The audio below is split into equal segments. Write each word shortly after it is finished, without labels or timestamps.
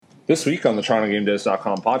This week on the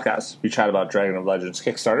TorontoGameDevs.com podcast, we chat about Dragon of Legends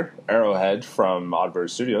Kickstarter, Arrowhead from Oddbird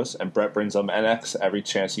Studios, and Brett brings up NX every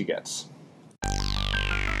chance he gets.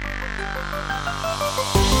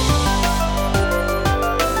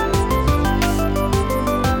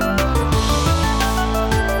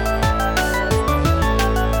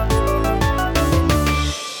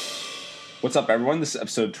 What's up, everyone? This is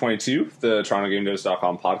episode 22 of the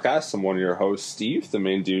TorontoGameDevs.com podcast. I'm one of your hosts, Steve, the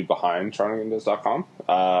main dude behind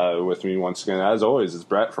TorontoGameDevs.com. With me once again, as always, is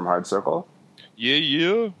Brett from Hard Circle.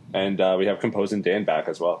 Yeah. And we have composing Dan back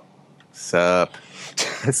as well. Sup.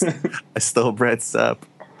 I stole Brett's sup.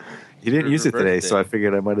 He didn't use it today, so I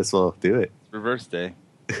figured I might as well do it. Reverse day.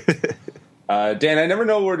 Dan, I never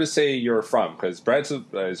know where to say you're from, because Brett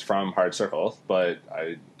is from Hard Circle, but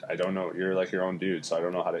I don't know. You're like your own dude, so I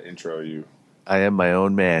don't know how to intro you. I am my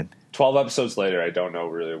own man. 12 episodes later, I don't know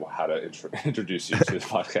really how to introduce you to the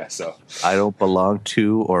podcast. So I don't belong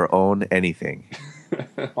to or own anything.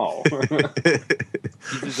 Oh.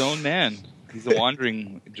 He's his own man. He's a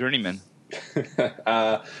wandering journeyman.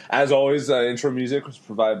 As always, intro music was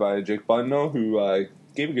provided by Jake Bunno, who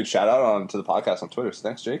gave a good shout out on to the podcast on Twitter. So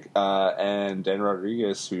thanks, Jake. And Dan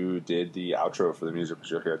Rodriguez, who did the outro for the music,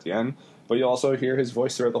 which you'll hear at the end. But you'll also hear his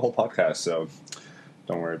voice throughout the whole podcast, so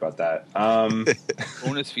don't worry about that.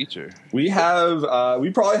 Bonus feature. We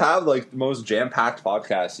probably have like the most jam-packed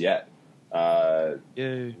podcast yet.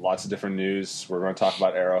 Yay. Lots of different news. We're going to talk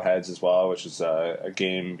about Arrowheads as well, which is a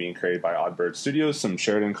game being created by Oddbird Studios, some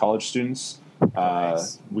Sheridan College students.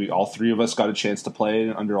 Nice. We all three of us got a chance to play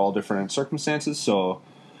under all different circumstances, so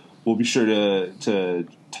we'll be sure to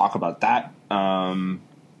talk about that.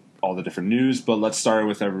 All the different news, but let's start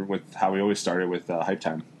with how we always started with hype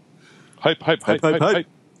time. Hype.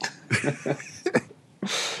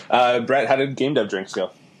 Brett, how did Game Dev Drinks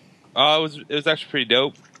go? It was actually pretty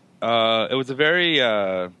dope. It was a very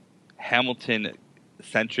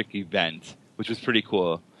Hamilton-centric event, which was pretty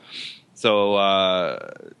cool.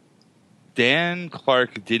 So Dan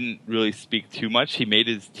Clark didn't really speak too much. He made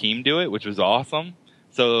his team do it, which was awesome.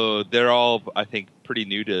 So they're all, I think, pretty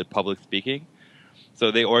new to public speaking.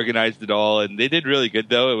 So they organized it all, and they did really good,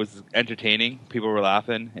 though. It was entertaining. People were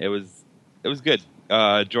laughing. It was good.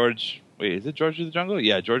 Is it George of the Jungle?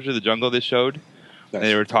 Yeah, George of the Jungle they showed. Nice. And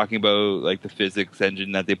they were talking about like the physics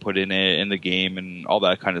engine that they put in it in the game and all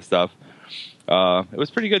that kind of stuff. It was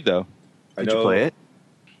pretty good, though. Did you play it?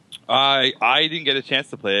 I didn't get a chance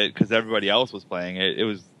to play it because everybody else was playing it. It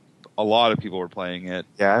was a lot of people were playing it.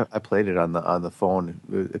 Yeah, I played it on the phone.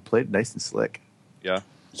 It played nice and slick. Yeah.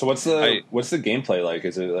 So what's the gameplay like?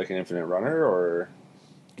 Is it like an infinite runner or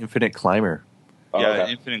Infinite climber? Oh, yeah,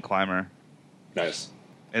 okay. Infinite climber. Nice.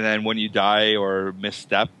 And then when you die or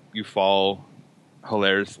misstep, you fall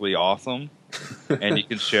hilariously awesome. And you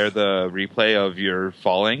can share the replay of your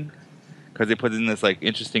falling because they put in this like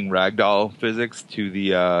interesting ragdoll physics to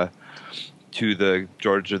the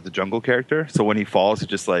George of the Jungle character. So when he falls, it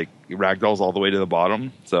just like ragdolls all the way to the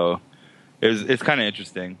bottom. So it's kind of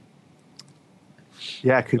interesting.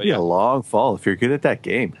 Yeah, it could be a long fall. If you're good at that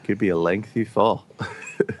game, it could be a lengthy fall.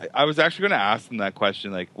 I was actually going to ask them that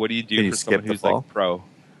question, like, what do you do Can you for skip someone the who's fall? like pro?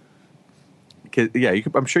 Yeah,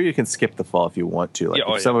 I'm sure you can skip the fall if you want to. Like,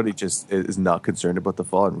 Yeah, if somebody just is not concerned about the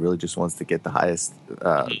fall and really just wants to get the highest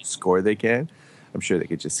score they can, I'm sure they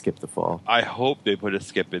could just skip the fall. I hope they put a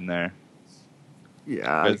skip in there.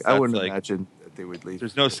 Yeah, Because I wouldn't that's, like, imagine that they would leave.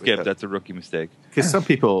 There's no skip. That's a rookie mistake. Because some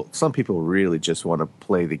people really just want to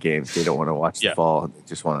play the game. They don't want to watch the fall. They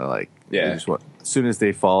just want to as soon as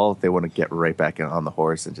they fall, they want to get right back on the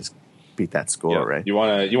horse and just beat that score. Right? You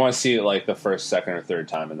want to see it like the first, second, or third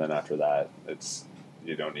time, and then after that,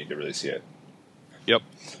 you don't need to really see it. Yep.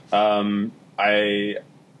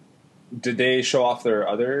 Did they show off their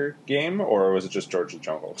other game, or was it just George of the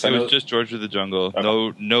Jungle? It was just George of the Jungle.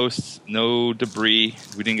 Okay. No debris.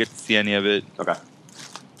 We didn't get to see any of it. Okay.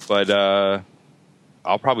 But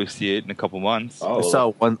I'll probably see it in a couple months.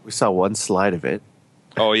 Oh, We saw one slide of it.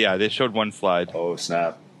 Oh yeah, they showed one slide. Oh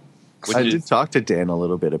snap! I did talk to Dan a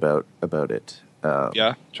little bit about it.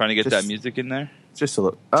 Yeah, trying to get that music in there. Just a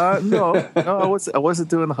little. No, I wasn't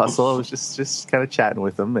doing the hustle. I was just kind of chatting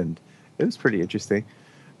with him, and it was pretty interesting.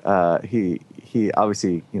 He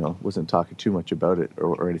obviously wasn't talking too much about it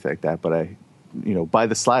or anything like that. But by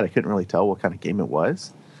the slide, I couldn't really tell what kind of game it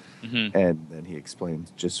was. Mm-hmm. And then he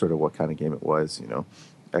explained just sort of what kind of game it was.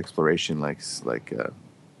 Exploration, like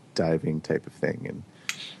diving type of thing. And,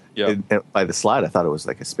 and by the slide, I thought it was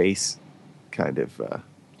like a space kind of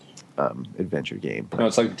adventure game. No,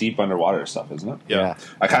 it's like deep underwater stuff, isn't it? Yeah.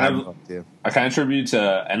 I kind of attribute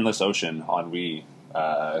to Endless Ocean on Wii.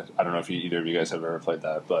 I don't know if either of you guys have ever played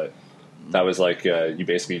that, but That was like you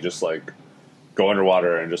basically just like go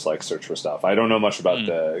underwater and just like search for stuff. I don't know much about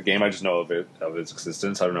the game. I just know of its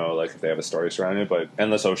existence. I don't know like if they have a story surrounding it. But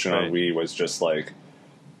Endless Ocean on Wii was just like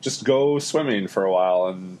just go swimming for a while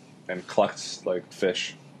and collect like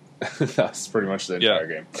fish. That's pretty much the entire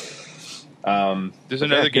game. There's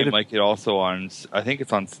another game like it also on. I think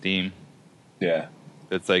it's on Steam. Yeah,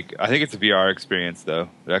 it's like I think it's a VR experience though.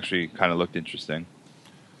 It actually kind of looked interesting.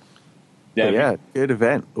 Yeah, good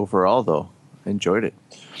event overall though. Enjoyed it.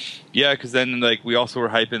 Yeah, because then like we also were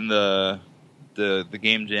hyping the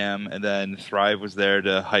game jam, and then Thrive was there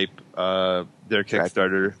to hype their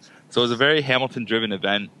Kickstarter. So it was a very Hamilton-driven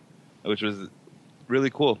event, which was really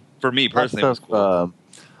cool for me personally. It was cool.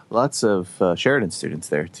 Lots of Sheridan students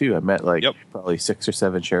there too. I met probably 6 or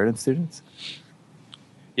 7 Sheridan students.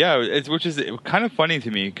 Yeah, which is kind of funny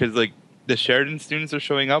to me because like the Sheridan students are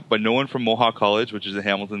showing up, but no one from Mohawk College, which is a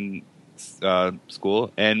Hamilton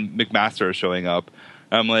school, and McMaster are showing up.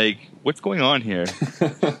 I'm like, what's going on here?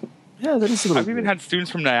 Yeah, that is. I've even had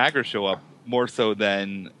students from Niagara show up more so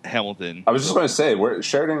than Hamilton. I was just going to say,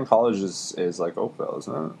 Sheridan College is like Oakville,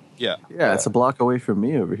 isn't it? Yeah, it's a block away from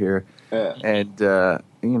me over here. Yeah, and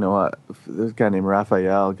there's a guy named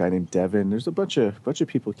Raphael, a guy named Devin. There's a bunch of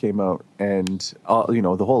people came out, and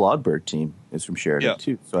the whole Oddbird team is from Sheridan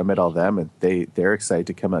too. So I met all them, and they're excited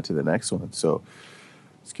to come out to the next one. So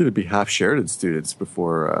it's going to be half Sheridan students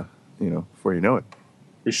before you know it.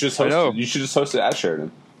 You should just host it at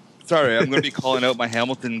Sheridan. Sorry, I'm going to be calling out my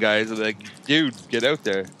Hamilton guys. I'm like, dude, get out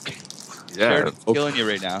there. Yeah, Sheridan's killing you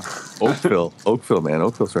right now. Oakville, man.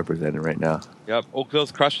 Oakville's represented right now. Yep,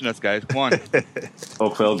 Oakville's crushing us, guys. Come on.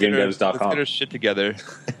 OakvilleGameDevs.com. Let's get our shit together.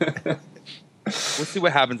 We'll see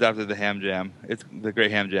what happens after the Ham Jam. It's the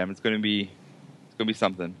Great Ham Jam. It's going to be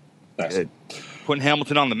something. Nice. Good. Putting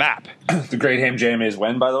Hamilton on the map. The Great Ham Jam is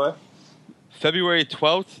when, by the way? February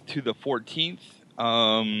 12th to the 14th.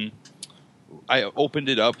 I opened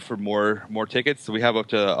it up for more tickets, so we have up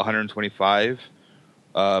to 125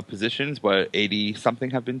 positions, but 80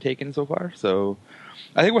 something have been taken so far. So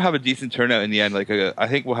I think we'll have a decent turnout in the end. I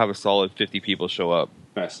think we'll have a solid 50 people show up.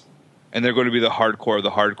 Nice. And they're going to be the hardcore of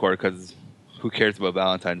the hardcore because who cares about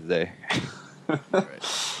Valentine's Day?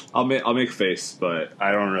 I'll make a face, but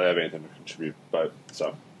I don't really have anything to contribute. But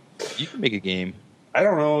so you can make a game. I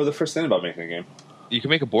don't know the first thing about making a game. You can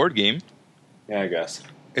make a board game. Yeah, I guess.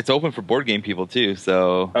 It's open for board game people too.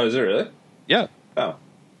 So. Oh, is it really? Yeah. Oh.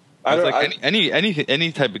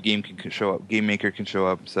 Any type of game can show up. Game maker can show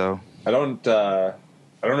up. So. I don't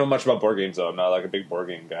know much about board games though. I'm not like a big board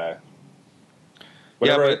game guy.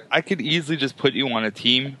 Whatever. Yeah, but I could easily just put you on a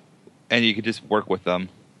team, and you could just work with them.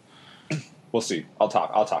 We'll see. I'll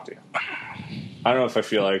talk to you. I don't know if I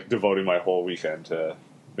feel like devoting my whole weekend to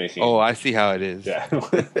making. Oh, I see how it is. Yeah.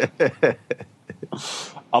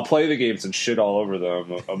 I'll play the games and shit all over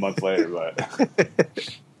them a month later, but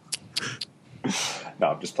no,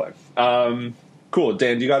 I'm just playing. Cool,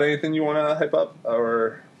 Dan. Do you got anything you want to hype up?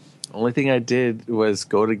 Or only thing I did was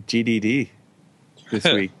go to GDD this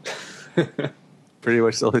week. Pretty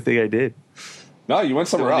much the only thing I did. No, you went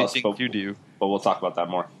somewhere else. But you do. But we'll talk about that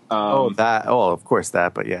more. Of course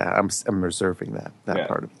that. But yeah, I'm reserving that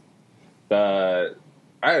part of it.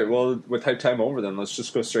 All right. Well, with hype time over, then let's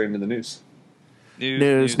just go straight into the news.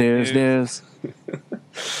 News. Was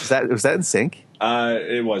that in sync?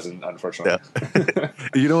 It wasn't, unfortunately. No.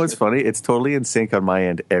 You know what's funny? It's totally in sync on my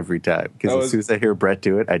end every time. Because as soon as I hear Brett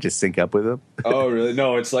do it, I just sync up with him. Oh, really?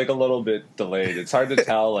 No, it's like a little bit delayed. It's hard to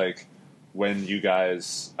tell, like, when you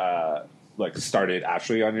guys started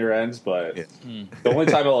actually on your ends, but the only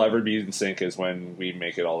time it'll ever be in sync is when we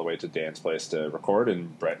make it all the way to Dan's place to record,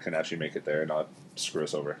 and Brett can actually make it there and not screw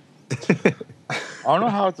us over. I don't know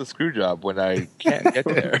how it's a screw job when I can't get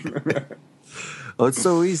there. Oh, it's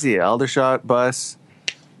so easy. Aldershot bus,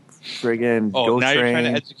 friggin' GO train. Now you're trying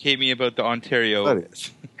to educate me about the Ontario.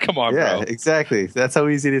 Come on, bro. Yeah, exactly. That's how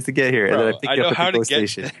easy it is to get here. Bro, and then I pick you up at the GO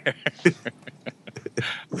station.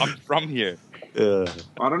 I'm from here. I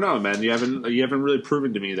don't know, man. You haven't really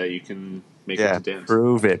proven to me that you can make it to dance.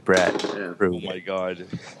 Prove it, Brett. Yeah. Oh my god.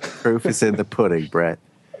 Proof is in the pudding, Brett.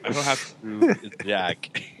 I don't have to prove it's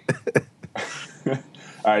Jack.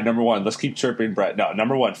 All right, number one. Let's keep chirping Brett. No,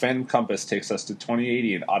 number one. Phantom Compass takes us to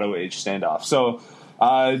 2080 and Auto Age Standoff. So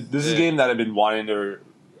this is a game that I've been wanting to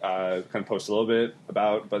kind of post a little bit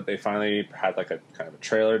about, but they finally had like a kind of a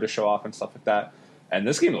trailer to show off and stuff like that. And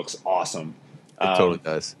this game looks awesome. It totally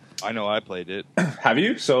does. I know I played it. Have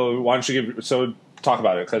you? So why don't you talk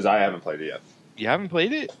about it, because I haven't played it yet. You haven't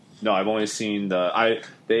played it? No, I've only seen I'm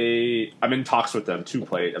in talks with them to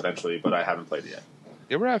play it eventually, but I haven't played it yet.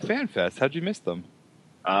 They were at FanFest. How'd you miss them?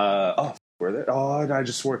 Were they? Oh, I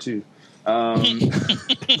just swore too.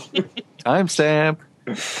 Timestamp.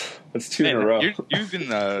 That's two in a row. You've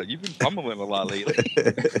been fumbling a lot lately.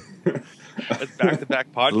 That's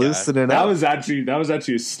back-to-back podcast. Loosening That up. was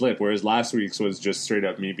actually a slip, whereas last week's was just straight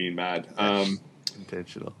up me being mad.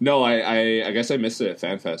 Intentional. No, I guess I missed it at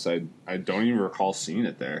FanFest. I don't even recall seeing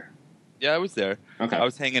it there. Yeah, I was there. Okay. I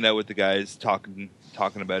was hanging out with the guys, talking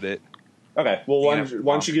about it. Okay. Well, why Yeah.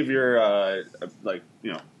 don't you give your why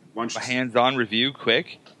don't A you, hands-on review,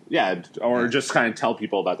 quick. yeah, or just kind of tell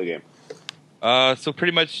people about the game. So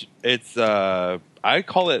pretty much, it's I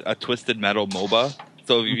call it a Twisted Metal MOBA.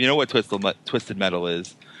 So you know what Twisted Metal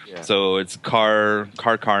is. Yeah. So it's car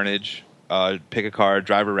carnage. Pick a car,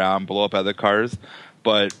 drive around, blow up other cars.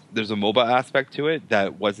 But there's a MOBA aspect to it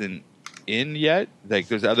that wasn't in yet. Like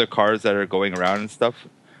there's other cars that are going around and stuff.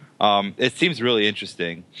 It seems really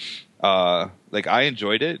interesting. Like I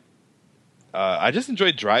enjoyed it. I just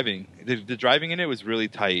enjoyed driving. The driving in it was really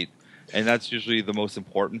tight, and that's usually the most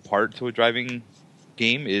important part to a driving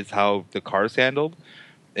game is how the car's handled.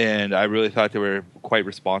 And I really thought they were quite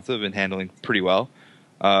responsive and handling pretty well.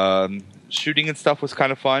 Shooting and stuff was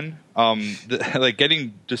kind of fun. Like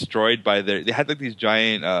getting destroyed by they had like these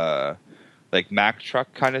giant like Mack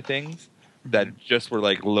truck kind of things that just were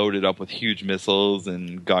like loaded up with huge missiles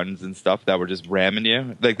and guns and stuff that were just ramming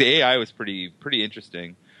you. Like the AI was pretty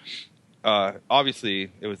interesting.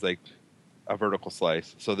 Obviously, it was like a vertical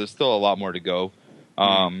slice, so there's still a lot more to go.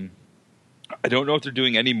 I don't know if they're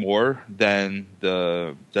doing any more than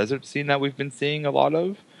the desert scene that we've been seeing a lot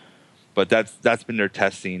of, but that's been their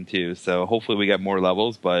test scene too. So hopefully we get more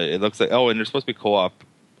levels. But it looks like and there's supposed to be co-op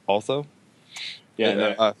also.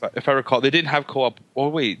 Yeah. If I recall, they didn't have co-op. Oh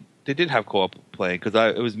wait, they did have co-op playing because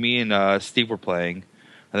it was me and Steve were playing,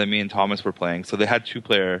 and then me and Thomas were playing. So they had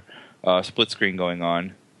 2-player split screen going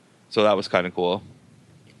on. So that was kind of cool.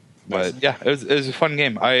 Nice. But yeah, it was a fun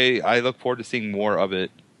game. I look forward to seeing more of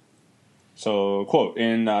it. So, quote,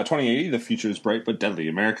 in 2080, the future is bright but deadly.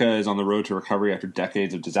 America is on the road to recovery after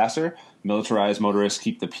decades of disaster. Militarized motorists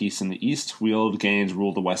keep the peace in the east. Wheeled gangs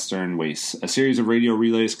rule the western wastes. A series of radio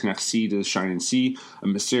relays connect sea to the shining sea. A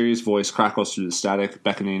mysterious voice crackles through the static,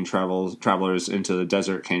 beckoning travelers into the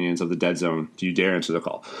desert canyons of the dead zone. Do you dare answer the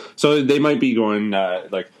call? So they might be going,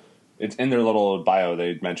 it's in their little bio,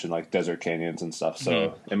 they mentioned, like, desert canyons and stuff.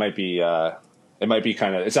 So it might be... It might be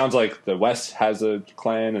kind of. It sounds like the West has a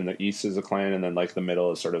clan and the East is a clan, and then like the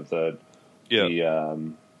middle is sort of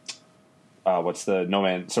what's the no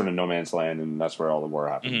man's land, and that's where all the war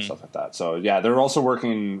happens and stuff like that. So yeah, they're also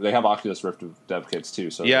working. They have Oculus Rift dev kits too.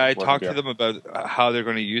 So yeah, I talked to them about how they're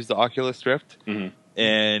going to use the Oculus Rift,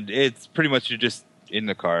 and it's pretty much you just in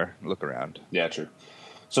the car look around. Yeah, true.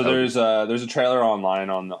 So there's a trailer online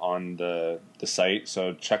on the site.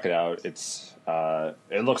 So check it out.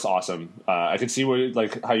 It looks awesome. I could see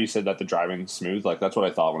how you said that the driving's smooth. Like that's what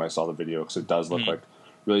I thought when I saw the video because it does look like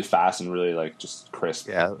really fast and really like just crisp.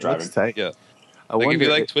 Yeah, driving. looks tight. Yeah, I like if wonder you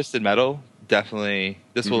like Twisted Metal, definitely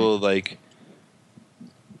this will like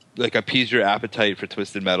appease your appetite for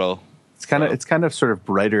Twisted Metal. it's kind of sort of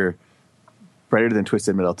brighter than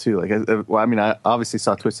Twisted Metal too. Like, I obviously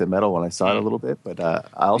saw Twisted Metal when I saw it a little bit, but I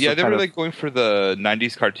also they were like going for the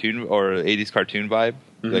 '90s cartoon or '80s cartoon vibe.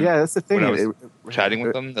 Like, yeah, that's the thing. When I was chatting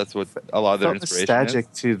with them, that's what a lot of their inspiration nostalgic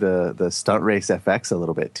is. to the Stunt Race FX a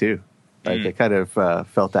little bit too. Like I kind of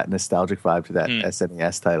felt that nostalgic vibe to that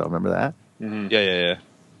SNES title. Remember that? Yeah.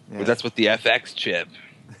 But that's with the FX chip.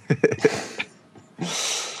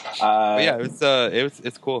 But yeah,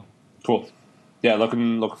 it's cool. Cool. Yeah,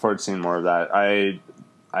 looking forward to seeing more of that.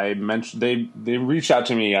 I mentioned they reached out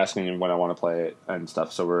to me asking when I want to play it and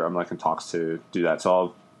stuff. So I'm like in talks to do that. So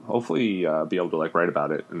I'll hopefully be able to like write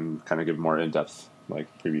about it and kind of give more in depth like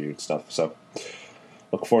preview stuff. So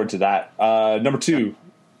look forward to that. Number 2,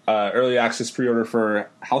 early access pre-order for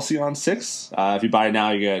Halcyon 6. If you buy it now,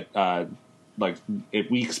 you get like 8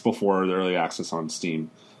 weeks before the early access on Steam.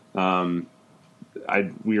 We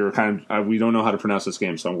don't know how to pronounce this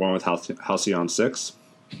game, so I'm going with Halcyon 6.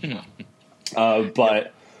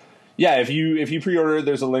 But yeah, if you pre-order,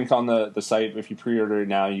 there's a link on the site. If you pre-order it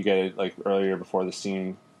now, you get it like earlier before the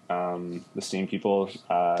Steam people.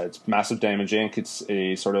 It's Massive Damage Inc. It's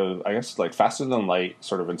a sort of, I guess, like Faster Than Light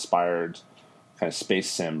sort of inspired kind of space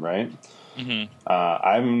sim, right? They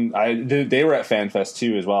were at FanFest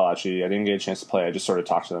too as well. Actually, I didn't get a chance to play. I just sort of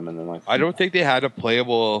talked to them and then like. I don't think they had a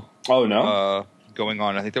playable. Oh no. Going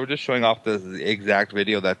on. I think they were just showing off the exact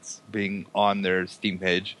video that's being on their Steam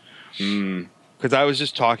page. Because I was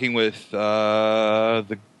just talking with I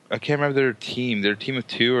can't remember their team. Their team of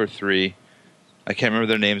 2 or 3. I can't remember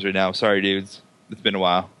their names right now. Sorry, dudes. It's been a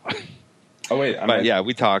while. Oh wait, yeah,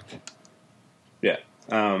 we talked. Yeah.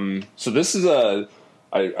 So this is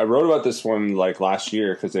I wrote about this one like last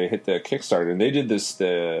year because they hit the Kickstarter and they did the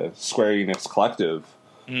Square Enix Collective,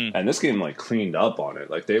 and this game like cleaned up on it.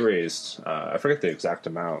 Like they raised I forget the exact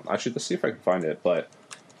amount. Actually, let's see if I can find it. But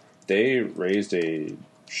they raised a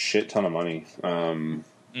shit ton of money to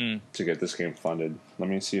get this game funded. Let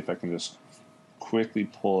me see if I can just quickly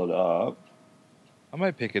pull it up I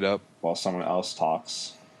might pick it up. while someone else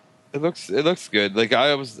talks. It looks good. Like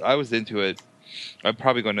I was into it. I'm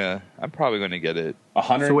probably gonna get it.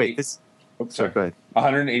 So wait, this. Oops, Sorry, go ahead.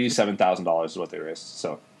 $187,000 is what they raised.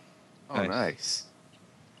 So Oh, nice.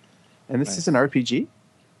 And this is an RPG.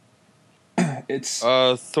 it's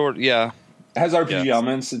Sort yeah. it has RPG Yes.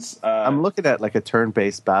 elements. It's I'm looking at like a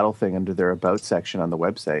turn-based battle thing under their about section on the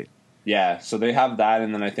website. yeah. So they have that,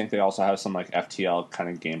 and then I think they also have some like FTL kind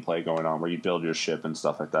of gameplay going on where you build your ship and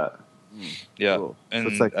stuff like that. Yeah, Cool. and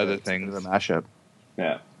So it's like other it's a bit things. of a mashup.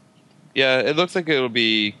 Yeah. Yeah, it looks like it'll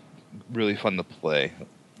be really fun to play.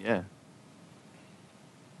 Yeah.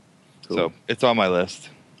 Cool. So it's on my list.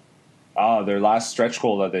 Their last stretch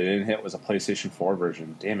goal that they didn't hit was a PlayStation 4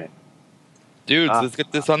 version. Damn it. Dudes, let's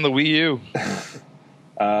get this on the Wii U.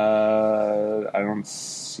 I don't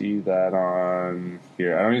see that on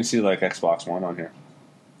here. I don't even see like Xbox One on here.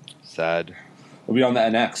 Sad. It'll be on the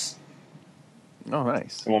NX. Oh,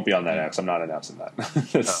 nice. It won't be on the NX. I'm not announcing that.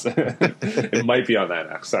 It might be on the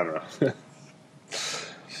NX. I don't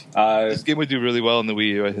know. This game would do really well on the Wii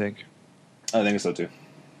U, I think. I think so too.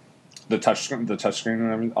 The touchscreen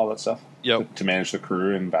and everything, all that stuff. Yep. To manage the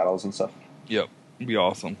crew and battles and stuff. Yep. It'd be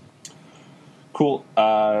awesome. Cool.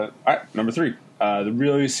 All right, number 3. The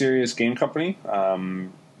Really Serious Game Company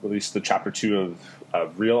released the Chapter 2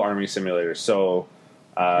 of Real Army Simulator. So,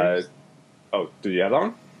 do you have that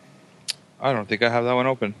one? I don't think I have that one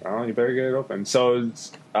open. Oh, you better get it open. So,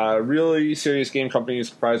 it's, Really Serious Game Company is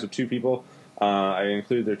comprised of 2 people. I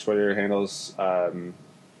included their Twitter handles. I'm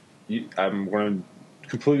going to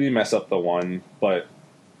completely mess up the one, but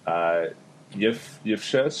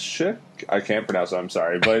Yifshik, I can't pronounce it, I'm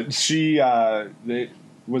sorry, but she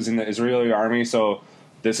was in the Israeli army, so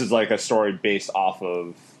this is like a story based off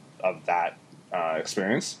of that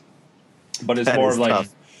experience. But it's That more is of like tough.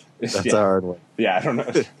 That's yeah, a hard one. yeah, I don't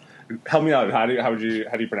know. Help me out. How do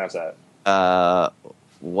you pronounce that?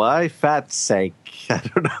 Why fat sake? I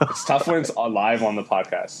don't know. It's tough when it's live on the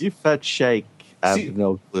podcast. You fat shake. I See, have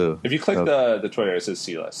no clue. If you click the Twitter, it says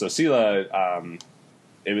Sela. So Sela,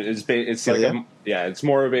 it's like Celia? it's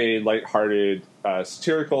more of a lighthearted,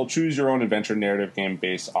 satirical, choose your own adventure narrative game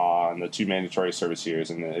based on the 2 mandatory service years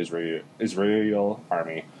in the Israel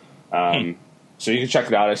army. So you can check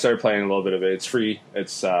it out. I started playing a little bit of it. It's free.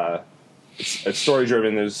 It's story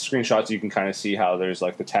driven. There's screenshots. You can kind of see how there's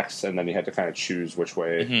like the text, and then you had to kind of choose which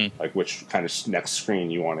way, like which kind of next screen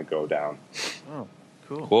you want to go down. Oh,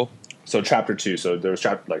 cool. Cool. So chapter 2. So there's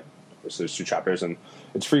there's 2 chapters, and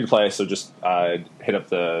it's free to play. So just hit up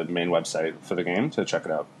the main website for the game to check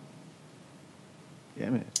it out. Yeah,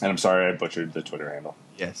 man. And I'm sorry I butchered the Twitter handle.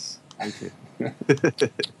 Yes, me too.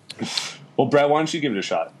 Well, Brett, why don't you give it a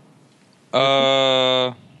shot?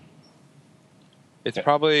 It's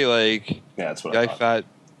probably like Yeah, that's what I Guy thought.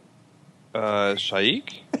 Fat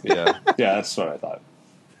Shaikh? Yeah. Yeah, that's what I thought.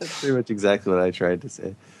 That's pretty much exactly what I tried to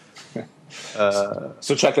say.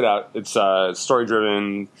 So check it out. It's a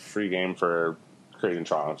story-driven, free game for created in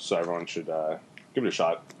Toronto, so everyone should give it a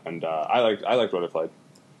shot. And I liked what I played.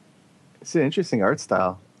 It's an interesting art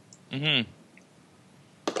style. That's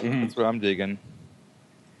what I'm digging.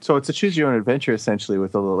 So it's a choose your own adventure essentially,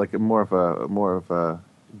 with a little, like more of a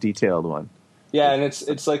detailed one. Yeah, and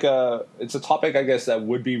it's like it's a topic I guess that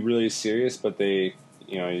would be really serious, but they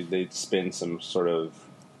spin some sort of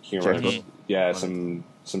humor, Joke. yeah, some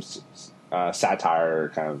satire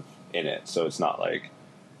kind of in it, so it's not like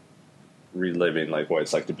reliving like what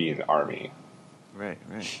it's like to be in the army. Right.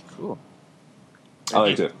 Cool. I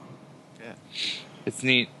liked it. Yeah. It's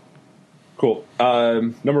neat. Cool.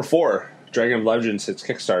 Number 4, Dragon of Legends hits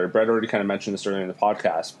Kickstarter. Brett already kind of mentioned this earlier in the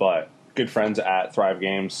podcast, but good friends at Thrive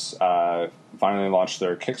Games finally launched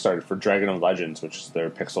their Kickstarter for Dragon of Legends, which is their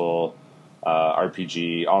pixel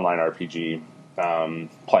RPG, online RPG,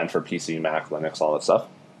 planned for PC, Mac, Linux, all that stuff.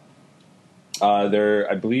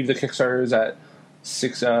 I believe the Kickstarter is at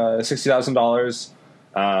 $60,000.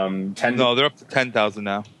 No, they're up to 10,000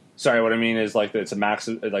 now. Sorry, what I mean is like it's a max.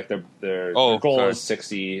 Like their goal sorry. is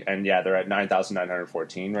 60, and yeah, they're at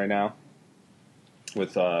 9,914 right now,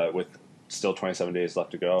 with still 27 days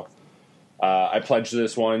left to go. I pledged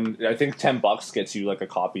this one. I think $10 gets you like a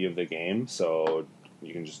copy of the game, so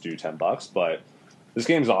you can just do $10. But this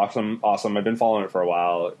game's awesome. I've been following it for a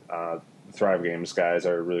while. Thrive Games guys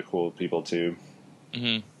are really cool people too.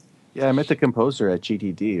 Mm-hmm. Yeah, I met the composer at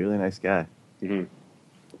GTD. Really nice guy. Mm-hmm.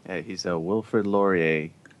 Yeah, he's a Wilfrid Laurier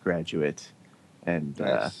graduate, and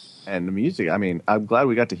Nice. and the music. I mean, I'm glad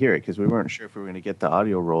we got to hear it because we weren't sure if we were going to get the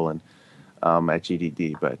audio rolling at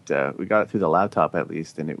GDD, but we got it through the laptop at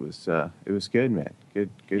least, and it was good, man. Good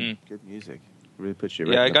music. Really puts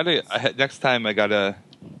you. Yeah, right next time I gotta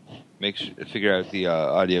figure out the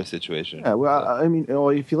audio situation. Yeah, well, I mean,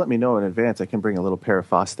 if you let me know in advance, I can bring a little pair of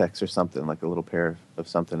Fostex or something, like a little pair of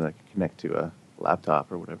something that I can connect to a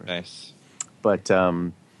laptop or whatever. Nice. But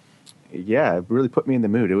yeah, it really put me in the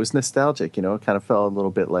mood. It was nostalgic, you know. It kind of felt a little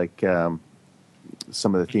bit like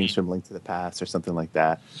some of the themes from Link to the Past or something like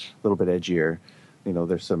that. A little bit edgier. You know,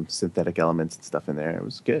 there's some synthetic elements and stuff in there. It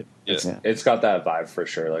was good. It's got that vibe for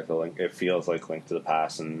sure. Like the Link, it feels like Link to the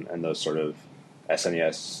Past and those sort of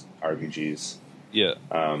SNES RPGs. Yeah.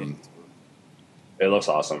 It looks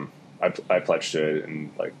awesome. I pledged to it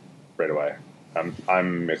and like right away.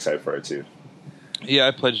 I'm excited for it too. Yeah,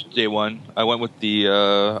 I pledged day one. I went with the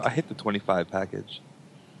I hit the 25 package.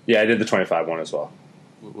 Yeah, I did the 25 one as well.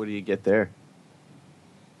 What do you get there?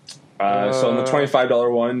 So on the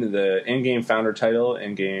 $25 one, the in-game founder title,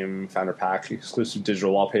 in-game founder pack, exclusive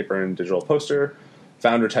digital wallpaper and digital poster,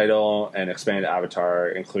 founder title, and expanded avatar,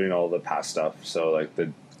 including all the past stuff. So like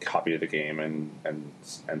the copy of the game and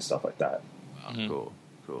stuff like that. Mm-hmm. Cool.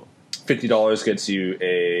 $50 gets you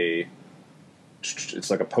it's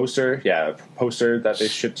like a poster, a poster that they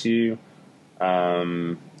ship to you.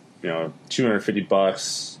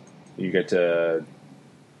 $250. You get to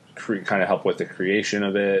kind of help with the creation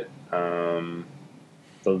of it.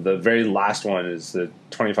 The very last one is the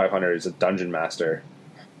 2500 is a dungeon master,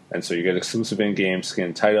 and so you get exclusive in-game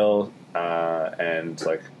skin title and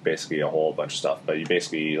like basically a whole bunch of stuff. But you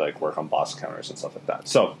basically like work on boss counters and stuff like that.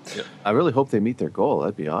 So I really hope they meet their goal.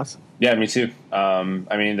 That'd be awesome. Yeah, me too. I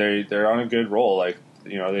mean, they're on a good roll. Like,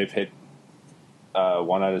 you know, they've hit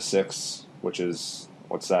 1 out of 6, which is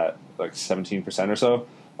what's that, like 17% or so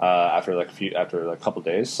after a couple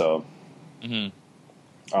days. So,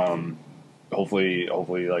 hopefully,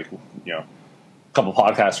 like, you know, a couple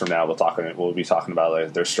podcasts from now, we'll be talking about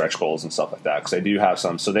like their stretch goals and stuff like that, because they do have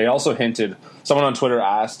some. So they also hinted. Someone on Twitter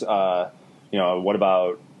asked, what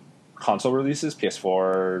about console releases,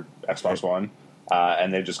 PS4, Xbox One?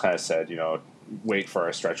 And they just kind of said, you know, wait for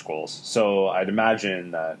our stretch goals. So I'd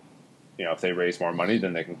imagine that, you know, if they raise more money,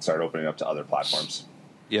 then they can start opening up to other platforms.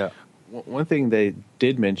 Yeah. One thing they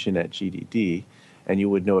did mention at GDD, and you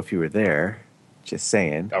would know if you were there, just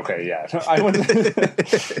saying. Okay, yeah.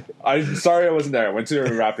 I'm sorry I wasn't there. I went to a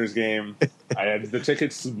Raptors game. I had the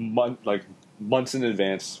tickets months in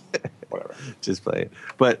advance. Whatever. Just play it.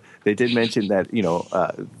 But they did mention that, you know,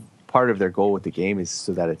 part of their goal with the game is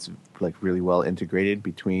so that it's like really well integrated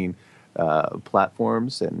between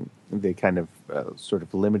platforms, and they kind of sort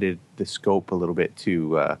of limited the scope a little bit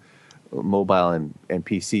to mobile and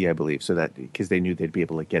PC, I believe, so that because they knew they'd be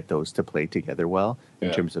able to get those to play together well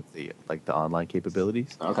in terms of the online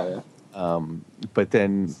capabilities. Okay. Yeah. But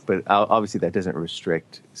obviously that doesn't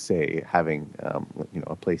restrict, say, having a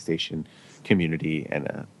PlayStation community and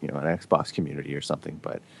an Xbox community or something,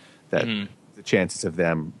 but that. The chances of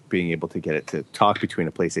them being able to get it to talk between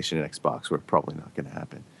a PlayStation and Xbox were probably not going to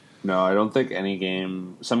happen. No, I don't think any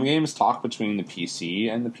game. Some games talk between the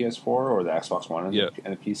PC and the PS4 or the Xbox One and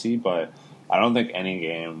the PC, but I don't think any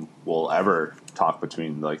game will ever talk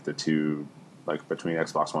between like the two, like between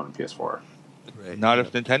Xbox One and PS4. Right. Not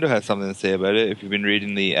if Nintendo has something to say about it. If you've been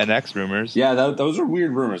reading the NX rumors. Yeah, those are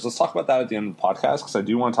weird rumors. Let's talk about that at the end of the podcast, because I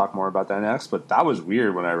do want to talk more about the NX. But that was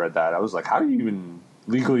weird when I read that. I was like, how do you even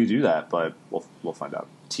legally do that? But we'll find out.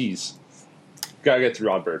 Tease. Gotta get through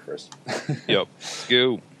Oddbird first. Yep. Let's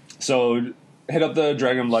go. So hit up the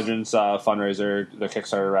Dragon Legends fundraiser, the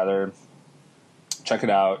Kickstarter rather. Check it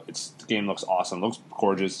out. The game looks awesome. Looks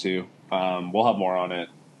gorgeous too. We'll have more on it.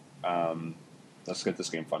 Let's get this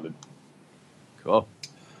game funded. Cool.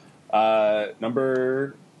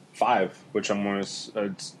 Number 5, which I'm going to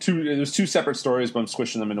there's 2 separate stories, but I'm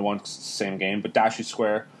squishing them into one same game. But Dashy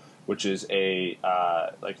Square, which is a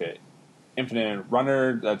infinite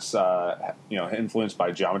runner that's influenced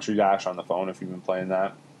by Geometry Dash on the phone. If you've been playing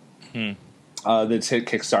that, that's hit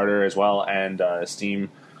Kickstarter as well and Steam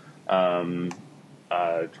Greenlight.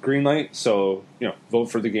 So vote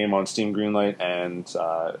for the game on Steam Greenlight and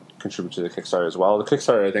contribute to the Kickstarter as well. The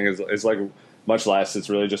Kickstarter, I think, is like much less. It's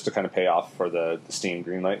really just to kind of pay off for the Steam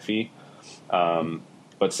Greenlight fee.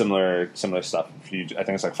 But similar stuff. I think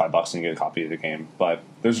it's like $5 and you get a copy of the game. But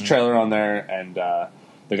there's a trailer on there, and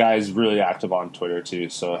the guy is really active on Twitter too.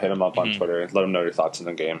 So hit him up on Twitter. Let him know your thoughts on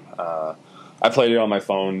the game. I played it on my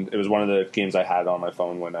phone. It was one of the games I had on my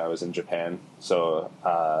phone when I was in Japan. So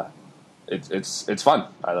it's fun.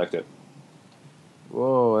 I liked it.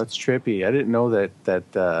 Whoa, that's trippy. I didn't know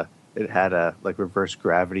that it had a like reverse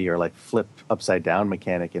gravity or like flip upside down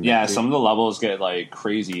mechanic in Yeah, there. some of the levels get like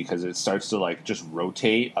crazy because it starts to like just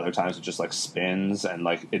rotate. Other times it just like spins and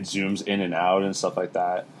like it zooms in and out and stuff like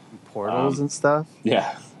that. Portals and stuff.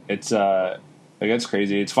 Yeah, it gets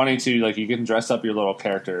crazy. It's funny too. Like you can dress up your little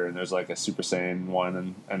character and there's like a Super Saiyan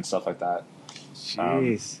one and stuff like that.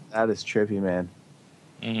 Jeez, that is trippy, man.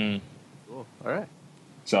 Mm-hmm. Cool. All right.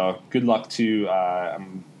 So good luck to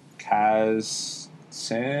Kaz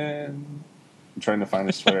San. I'm trying to find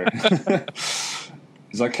his Twitter.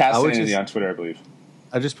 He's like Kaz Sanity on Twitter, I believe.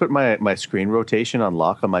 I just put my screen rotation on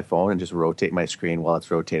lock on my phone and just rotate my screen while it's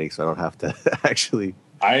rotating, so I don't have to actually.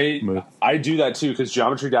 I do that too because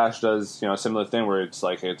Geometry Dash does a similar thing where it's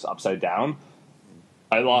like it's upside down.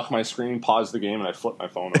 I lock my screen, pause the game, and I flip my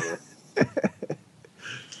phone over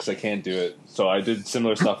because I can't do it. So I did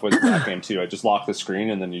similar stuff with that game too. I just lock the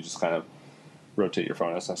screen and then you just kind of rotate your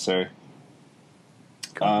phone as necessary.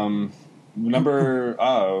 Number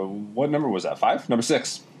what number was that? 5? Number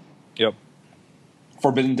 6. Yep.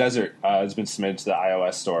 Forbidden Desert has been submitted to the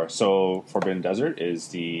iOS store. So Forbidden Desert is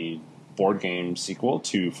the board game sequel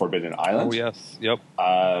to Forbidden Island. Oh yes, yep.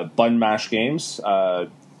 Button Mash Games,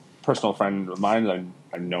 personal friend of mine that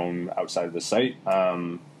I've known outside of the site,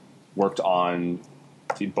 worked on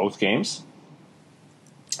both games,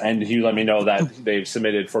 and he let me know that they've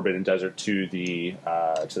submitted Forbidden Desert to the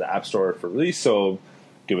App Store for release. So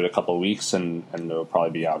give it a couple of weeks, and it'll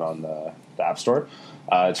probably be out on the App Store.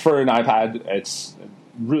 It's for an iPad. It's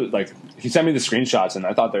really like he sent me the screenshots, and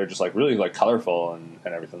I thought they were just like really like colorful and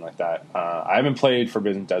everything like that. I haven't played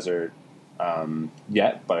Forbidden Desert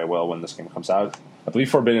yet, but I will when this game comes out. I believe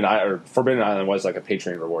Forbidden Island was like a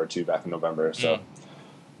Patreon reward too back in November. So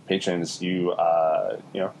patrons, you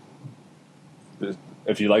know,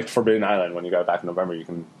 if you liked Forbidden Island when you got it back in November, you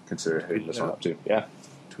can consider hitting this one up too. Yeah,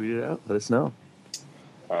 Tweet it out. Let us know.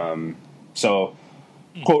 So.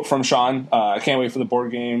 Quote from Sean, I can't wait for the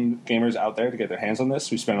board game gamers out there to get their hands on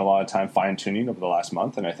this. We spent a lot of time fine-tuning over the last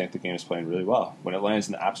month, and I think the game is playing really well. When it lands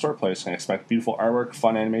in the App Store, players can expect beautiful artwork,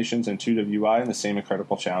 fun animations, intuitive UI, and the same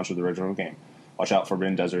incredible challenge with the original game. Watch out,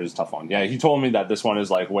 Forbidden Desert is a tough one. Yeah, he told me that this one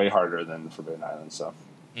is like way harder than Forbidden Island, so.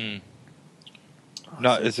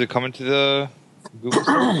 No, is it coming to the Google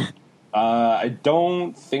Store? I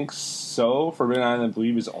don't think so. Forbidden Island, I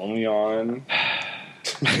believe, is only on...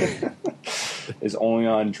 is only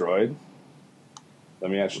on Droid. Let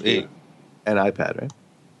me actually... An iPad, right?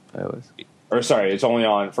 iOS. Or sorry, it's only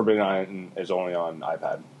on... Forbidden Island is only on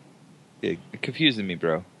iPad. You're confusing me,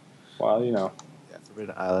 bro. Well, you know. Yeah,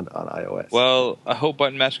 Forbidden Island on iOS. Well, I hope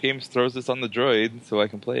Button Mash Games throws this on the Droid so I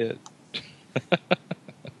can play it.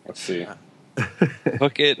 Let's see.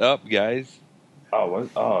 Hook it up, guys. Oh, what?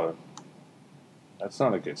 Oh. That's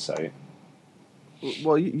not a good site.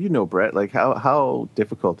 Well, you know, Brett, like how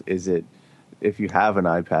difficult is it if you have an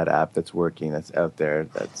iPad app that's working, that's out there,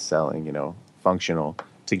 that's selling, functional,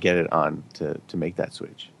 to get it on to make that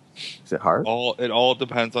switch? Is it hard? It all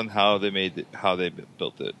depends on how they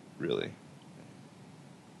built it, really.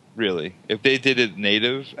 Really, if they did it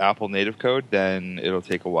native, Apple native code, then it'll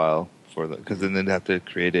take a while because then they'd have to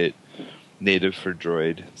create it native for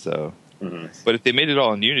Droid. So, but if they made it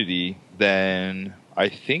all in Unity, then I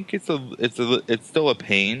think it's still a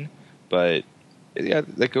pain, but yeah,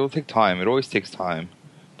 like it'll take time. It always takes time,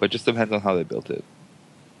 but it just depends on how they built it.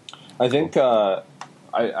 I think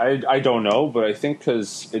I don't know, but I think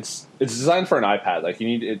because it's designed for an iPad. Like you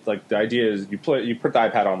need it. Like the idea is you put the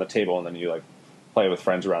iPad on the table and then you like play with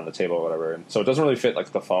friends around the table or whatever. And so it doesn't really fit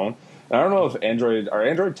like the phone. And I don't know if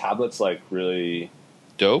Android tablets like really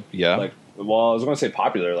dope. Yeah. Like, well, I was going to say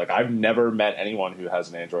popular. Like I've never met anyone who has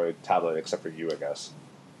an Android tablet except for you, I guess.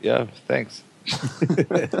 Yeah. Thanks.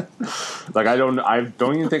 Like I don't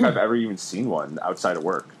even think I've ever even seen one outside of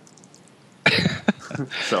work.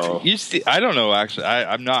 So you see, I don't know actually.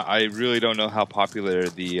 I really don't know how popular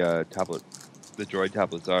the Droid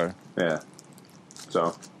tablets are. Yeah.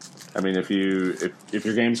 So, I mean, if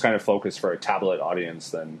your game's kind of focused for a tablet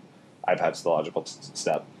audience, then iPad's the logical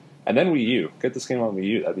step. And then Wii U. Get this game on Wii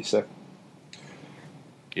U. That'd be sick.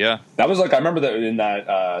 Yeah. That was like I remember that in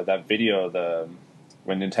that video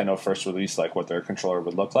when Nintendo first released like what their controller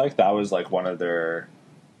would look like. That was like one of their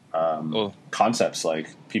concepts, like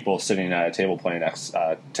people sitting at a table playing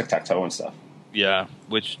tic-tac-toe and stuff. Yeah,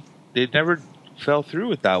 which they never fell through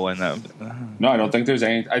with that one. No, I don't think there's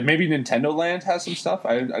any. Maybe Nintendo Land has some stuff.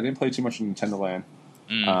 I didn't play too much in Nintendo Land.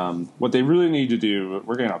 What they really need to do,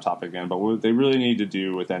 we're getting off topic again, but what they really need to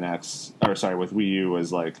do with with Wii U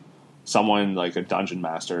is like someone like a dungeon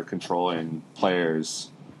master controlling players.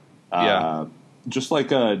 Just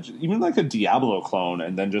like even like a Diablo clone,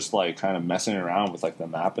 and then just like kind of messing around with like the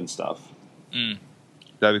map and stuff.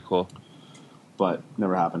 That'd be cool. But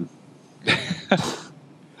never happened.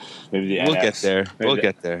 Maybe the We'll NX. get there. Maybe We'll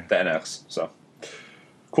get there. The NX. So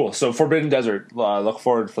cool. So Forbidden Desert. Look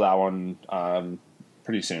forward for that one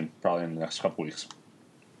pretty soon, probably in the next couple weeks.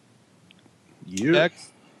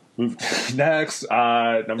 Next. Next.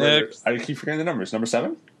 Next. I keep forgetting the numbers. Number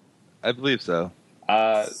 7? I believe so.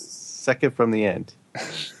 Second from the end.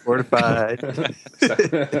 Fortified.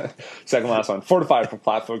 Second last one. Fortified for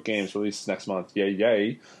Flatfoot Games, released next month.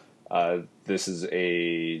 Yay. This is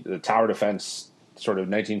the tower defense sort of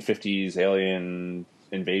 1950s alien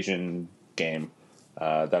invasion game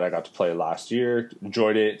that I got to play last year.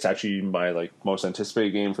 Enjoyed it. It's actually my like most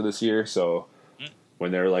anticipated game for this year. So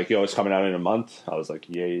when they were like, "Yo, it's coming out in a month," I was like,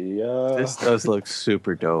 "Yeah." This does look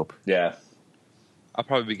super dope. Yeah. I'll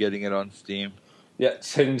probably be getting it on Steam. Yeah,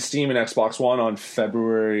 it's hitting Steam and Xbox One on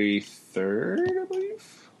February 3rd, I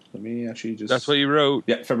believe. Let me actually just... That's what you wrote.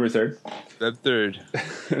 Yeah, February 3rd. Feb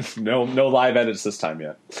 3rd. No live edits this time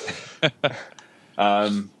yet.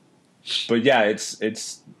 But yeah,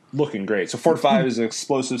 it's looking great. So Fortified is an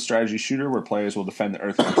explosive strategy shooter where players will defend the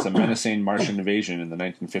Earth against a menacing Martian invasion in the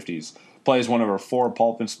 1950s. Play as one of our 4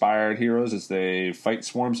 pulp-inspired heroes as they fight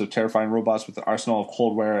swarms of terrifying robots with an arsenal of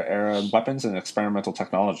Cold War-era weapons and experimental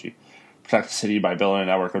technology. Protect the city by building a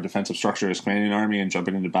network of defensive structures, commanding an army, and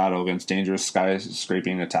jumping into battle against dangerous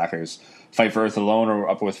skyscraping attackers. Fight for Earth alone or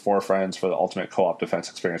up with 4 friends for the ultimate co-op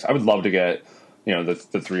defense experience. I would love to get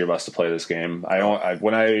the 3 of us to play this game.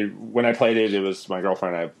 When I played it, it was my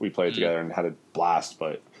girlfriend and we played together and had a blast.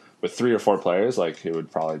 But with 3 or 4 players, like it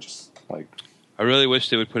would probably just like. I really wish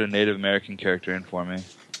they would put a Native American character in for me.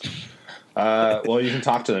 Well, you can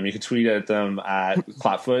talk to them. You can tweet at them at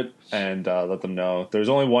Clapfoot and let them know. There's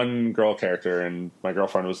only one girl character, and my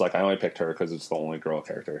girlfriend was like, "I only picked her because it's the only girl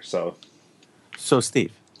character." So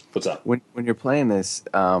Steve, what's up? When you're playing this,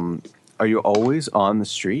 are you always on the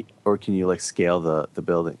street, or can you like scale the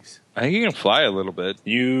buildings? I think you can fly a little bit.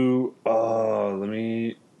 You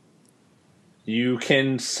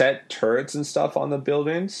can set turrets and stuff on the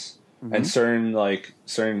buildings and certain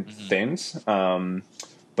things.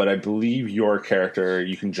 But I believe your character,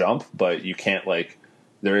 you can jump, but you can't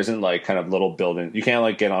there isn't kind of little building. You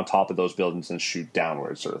can't get on top of those buildings and shoot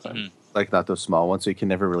downwards sort of thing. Mm-hmm. Like not those small ones, so you can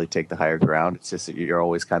never really take the higher ground. It's just that you're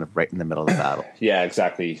always kind of right in the middle of the battle. Yeah,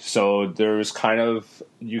 exactly. So there's kind of,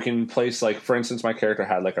 you can place for instance, my character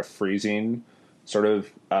had a freezing sort of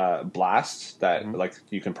blast that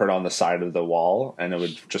you can put on the side of the wall and it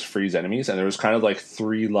would just freeze enemies. And there was kind of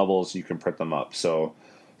 3 levels you can put them up. So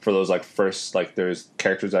for those first there's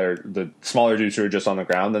characters that are the smaller dudes who are just on the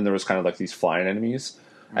ground. Then there was kind of these flying enemies,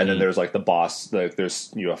 and then there's the boss. There's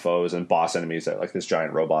UFOs and boss enemies that this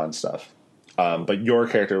giant robot and stuff. But your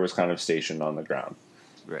character was kind of stationed on the ground.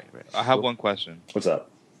 Right. I have one question. What's up?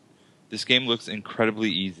 This game looks incredibly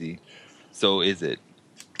easy. So is it?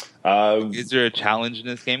 Is there a challenge in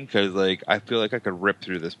this game? Because I feel like I could rip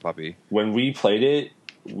through this puppy. When we played it,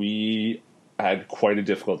 we had quite a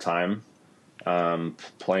difficult time.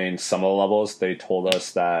 Playing some of the levels. They told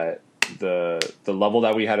us that the level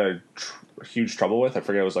that we had a huge trouble with, I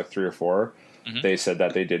forget, it was 3 or 4. Mm-hmm. They said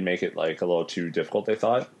that they did make it a little too difficult, they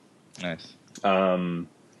thought. Nice. And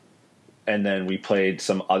then we played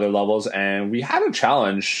some other levels and we had a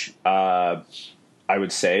challenge, I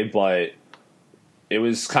would say, but it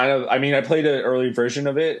was kind of, I played an early version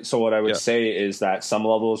of it. So what I would say is that some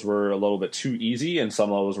levels were a little bit too easy and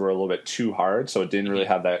some levels were a little bit too hard. So it didn't really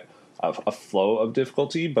have that a flow of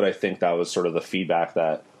difficulty, but I think that was sort of the feedback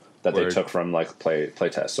that they took from play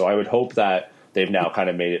tests. So I would hope that they've now kind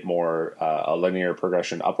of made it more a linear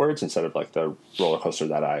progression upwards instead of the roller coaster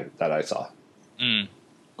that I saw.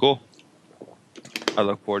 Cool. I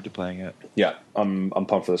look forward to playing it. Yeah, I'm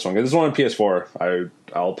pumped for this one. This is one on PS4.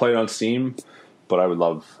 I'll play it on Steam, but I would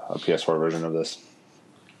love a PS4 version of this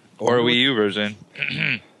or a Wii U version.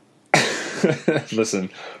 Listen.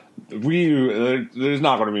 Wii U, there's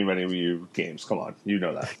not going to be many Wii U games. Come on, you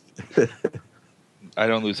know that. I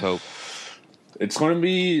don't lose hope. It's going to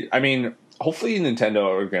be, hopefully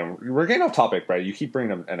Nintendo, again, we're getting off topic, right? You keep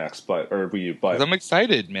bringing up NX, or Wii U, but... I'm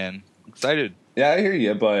excited, man. Excited. Yeah, I hear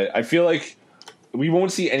you, but I feel like we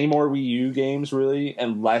won't see any more Wii U games, really,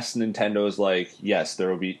 unless Nintendo's yes, there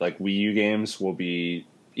will be, Wii U games will be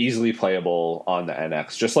easily playable on the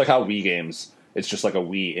NX, just like how Wii games, it's just like a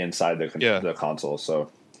Wii inside the console, so...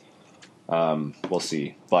 we'll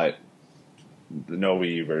see, but no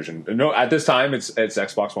Wii U version. No, at this time it's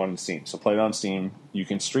Xbox One and Steam. So play it on Steam. You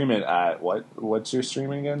can stream it at what's your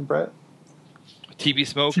streaming again, Brett? TV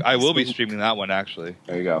Smoke. I will be streaming that one actually.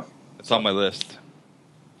 There you go. It's on my list.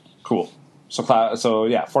 Cool. So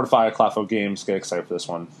yeah, Fortify, Clafo Games. Get excited for this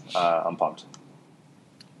one. I'm pumped.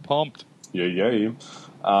 Pumped. Yeah.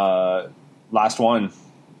 Last one.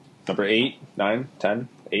 Number 8, 9, 10,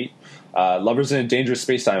 8. Lovers in a Dangerous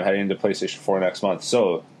Space Time heading into PlayStation 4 next month.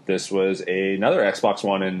 So this was another Xbox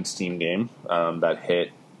One and Steam game that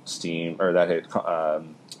hit Steam or that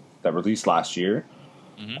released last year.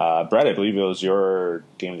 Mm-hmm. Brett, I believe it was your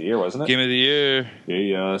game of the year, wasn't it? Game of the year.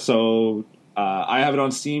 Yeah. So I have it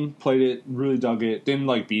on Steam. Played it, really dug it. Didn't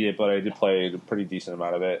beat it, but I did play a pretty decent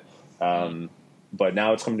amount of it. But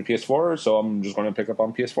now it's coming to PS4, so I'm just going to pick up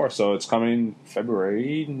on PS4. So it's coming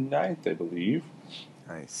February 9th, I believe.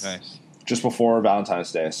 Nice. Just before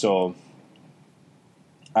Valentine's Day. So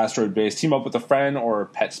asteroid base, team up with a friend or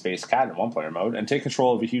pet space cat in one-player mode, and take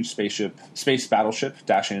control of a huge space battleship,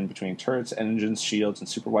 dashing between turrets, engines, shields, and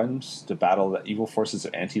super weapons to battle the evil forces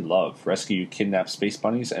of anti-love, rescue kidnapped space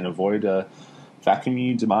bunnies, and avoid a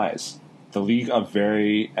vacuumy demise. The League of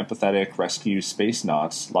Very Empathetic Rescue Space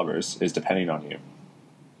Knots Lovers is depending on you.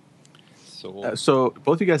 So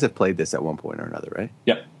both of you guys have played this at one point or another, right?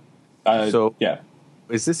 Yep. Yeah.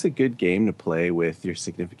 Is this a good game to play with your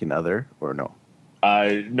significant other or no?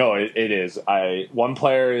 No, it is. One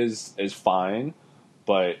player is fine,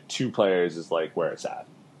 but two players is where it's at.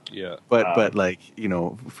 Yeah. But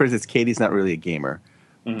for instance, Katie's not really a gamer,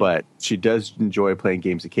 but she does enjoy playing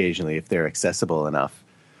games occasionally if they're accessible enough.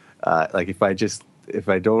 If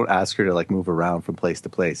I don't ask her to move around from place to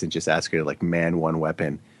place and just ask her to man one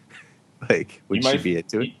weapon, would she be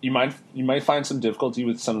into it? You might find some difficulty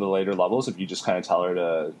with some of the later levels if you just kind of tell her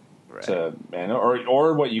to man it.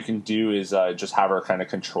 Or what you can do is just have her kind of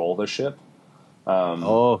control the ship.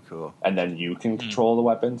 Cool. And then you can control the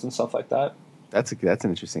weapons and stuff like that. That's an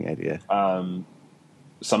interesting idea. Some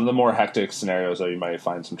of the more hectic scenarios though, you might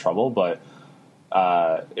find some trouble, but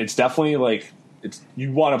it's definitely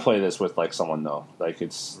you want to play this with someone though,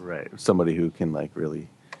 it's right, somebody who can really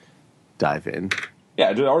dive in.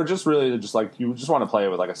 Yeah, or just really you just want to play it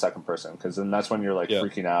with a second person, because then that's when you're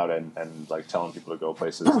freaking out and telling people to go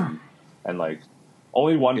places and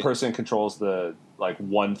only one person controls the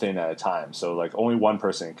one thing at a time. So only one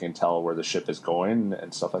person can tell where the ship is going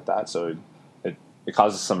and stuff like that. So it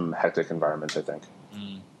causes some hectic environments, I think.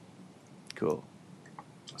 Cool.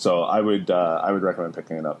 So I would recommend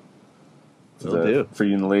picking it up. For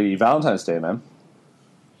you and the lady. Valentine's Day, man.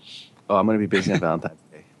 Oh, I'm going to be busy on Valentine's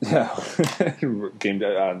Day. Yeah. Game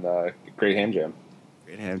day on Great Ham Jam.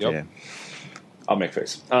 Great Ham Jam. I'll make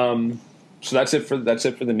face. So that's it for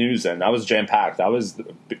the news then. That was jam-packed.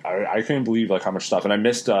 I couldn't believe how much stuff. And I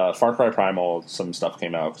missed Far Cry Primal. Some stuff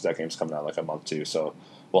came out because that game's coming out a month too. So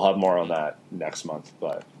we'll have more on that next month.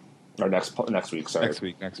 Or next week, sorry.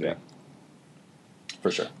 Next week.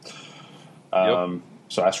 For sure.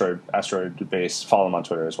 So Asteroid Base, follow them on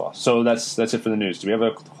Twitter as well. So that's it for the news. Do we have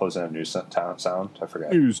a closing out news sound? I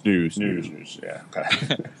forgot. News. Yeah.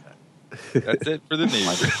 Okay. That's it for the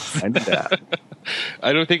news. I did that.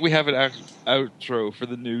 I don't think we have an outro for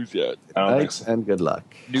the news yet. Thanks and good luck.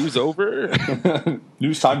 News over.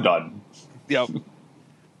 News time done. Yep.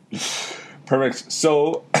 Perfect.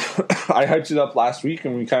 So I hyped it up last week,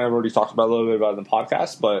 and we kind of already talked about a little bit about it in the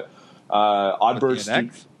podcast, but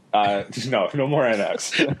Oddbirds. No more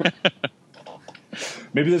NX.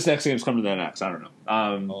 Maybe this next game's coming to the NX. I don't know.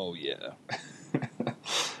 Oh yeah.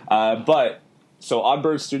 But so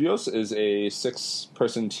Oddbird Studios is a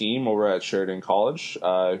 6-person team over at Sheridan College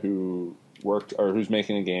who's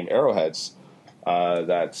making a game, Arrowheads,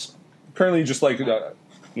 that's currently just working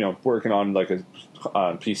on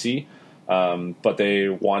on PC, but they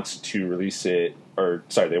want to release it,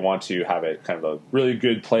 they want to have it kind of a really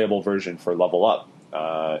good playable version for Level Up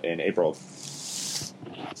in April.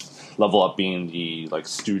 Level Up being the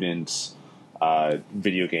student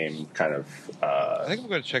video game kind of. I think I'm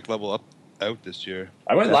going to check Level Up out this year.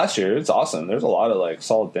 I went last year. It's awesome. There's a lot of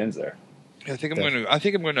solid things there. Yeah, I think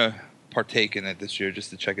I'm going to partake in it this year just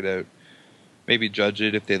to check it out. Maybe judge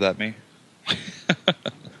it if they let me.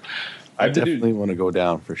 I definitely want to go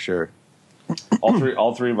down for sure.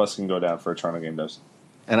 All three of us can go down for a Toronto Game Devs.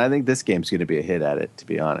 And I think this game's going to be a hit at it, to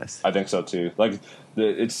be honest. I think so too.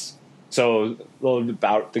 It's so a little bit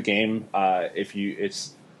about the game.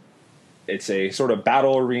 It's a sort of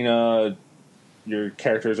battle arena. Your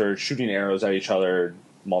characters are shooting arrows at each other,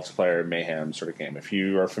 multiplayer mayhem sort of game. If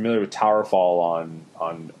you are familiar with Towerfall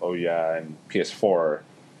on Ouya and PS4,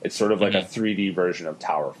 it's sort of like a 3D version of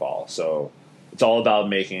Towerfall. So it's all about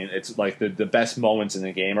making. It's like the best moments in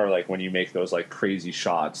the game are like when you make those like crazy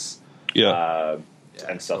shots, and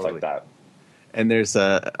stuff totally. like that. And there's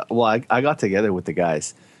I got together with the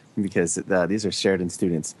guys because these are Sheridan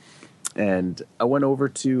students, and I went over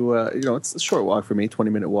to it's a short walk for me,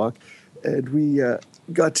 20-minute walk, and we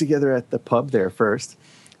got together at the pub there first,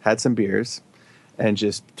 had some beers, and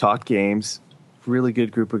just talked games. Really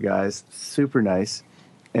good group of guys, super nice,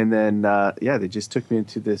 and then they just took me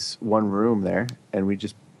into this one room there, and we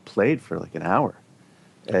just played for like an hour.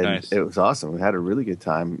 And Nice. It was awesome. We had a really good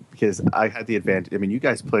time because I had the advantage. I mean, you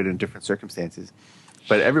guys played in different circumstances,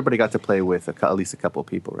 but everybody got to play with at least a couple of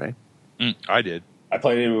people, right? I did. I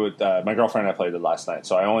played it with my girlfriend. I played it last night,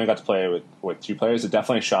 so I only got to play with 2 players. It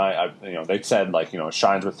definitely shine. They said like it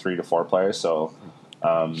shines with 3 to 4 players. So,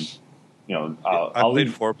 I I'll played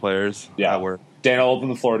leave 4 players. Yeah. That were Dan, I'll open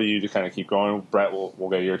the floor to you to kind of keep going. Brett, we'll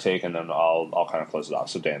get your take, and then I'll kind of close it off.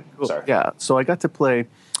 So Dan, Cool. sorry. Yeah. So I got to play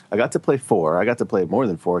 4. I got to play more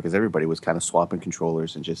than 4 because everybody was kind of swapping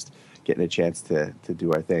controllers and just getting a chance to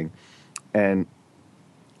do our thing. And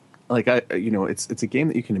like it's a game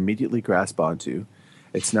that you can immediately grasp onto.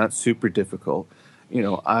 It's not super difficult.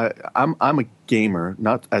 I'm a gamer,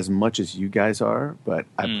 not as much as you guys are, but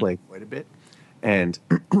I play quite a bit. And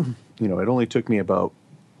it only took me about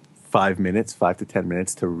 5 to 10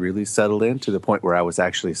 minutes to really settle in, to the point where I was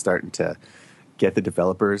actually starting to get the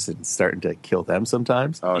developers and starting to kill them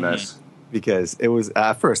sometimes. Oh, nice. Because it was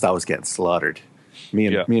at first I was getting slaughtered. Me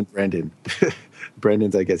and Brendan.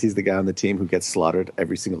 Brendan's, I guess he's the guy on the team who gets slaughtered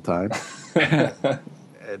every single time.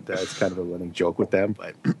 And it's kind of a running joke with them,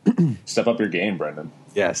 but Step up your game, Brendan.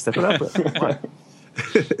 yeah, step it up. Come on.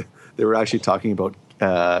 They were actually talking about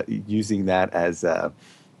using that as I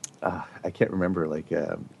can't remember, like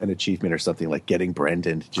an achievement or something, like getting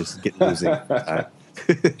Brendan to just get losing. But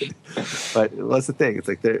that's the thing. It's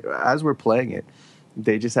like as we're playing it,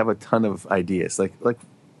 they just have a ton of ideas. Like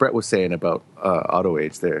Brett was saying about Auto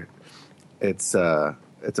Age there. It's a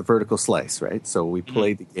vertical slice, right? So we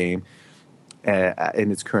played the game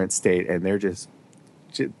in its current state, and they're just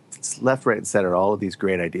left, right, and center. All of these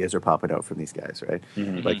great ideas are popping out from these guys, right?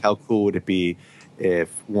 Mm-hmm. Like, how cool would it be if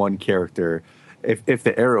one character, if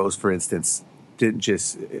the arrows, for instance, didn't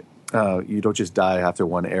just you don't just die after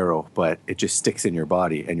one arrow, but it just sticks in your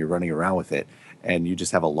body and you're running around with it, and you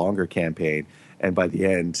just have a longer campaign, and by the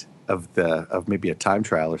end of maybe a time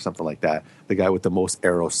trial or something like that, the guy with the most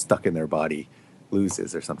arrows stuck in their body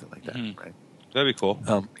loses or something like that, right? That'd be cool.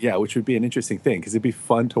 Yeah, which would be an interesting thing because it'd be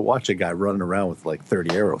fun to watch a guy running around with like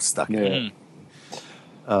 30 arrows stuck in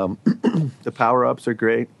him. The power-ups are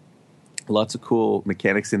great. Lots of cool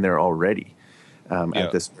mechanics in there already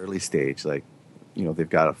at this early stage. Like, they've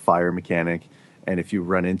got a fire mechanic, and if you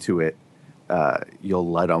run into it, you'll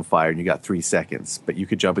light on fire, and you got 3 seconds. But you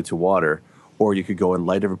could jump into water, or you could go and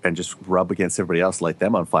and just rub against everybody else, light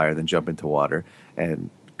them on fire, then jump into water and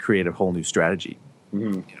create a whole new strategy.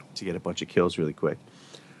 To get a bunch of kills really quick.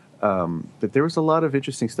 But there was a lot of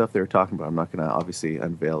interesting stuff they were talking about. I'm not going to obviously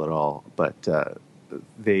unveil it all, but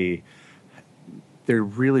they're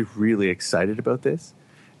really, really excited about this,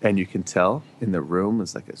 and you can tell in the room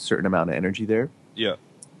there's like a certain amount of energy there. Yeah.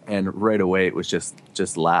 And right away it was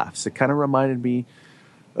just laughs. It kind of reminded me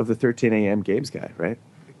of the 13 a.m. games guy, right?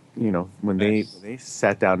 When they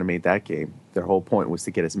sat down and made that game, their whole point was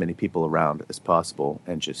to get as many people around as possible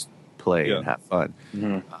and just play and have fun.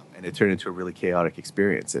 And it turned into a really chaotic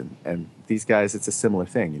experience. And these guys, it's a similar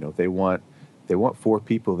thing. They want 4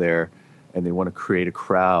 people there, and they want to create a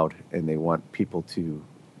crowd, and they want people to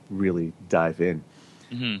really dive in.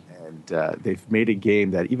 And they've made a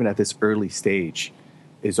game that even at this early stage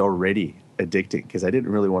is already addicting, because I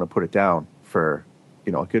didn't really want to put it down for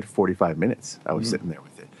a good 45 minutes. I was sitting there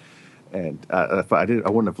with it, and if I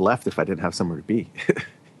wouldn't have left if I didn't have somewhere to be.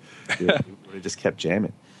 It would have just kept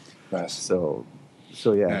jamming. Nice. So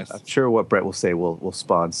yeah, Nice. I'm sure what Brett will say will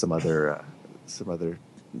spawn some other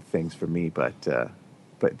things for me, but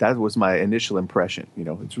that was my initial impression.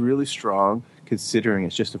 It's really strong considering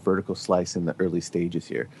it's just a vertical slice in the early stages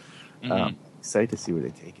here. Excited to see where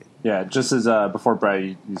they take it. Yeah, just as before Brett,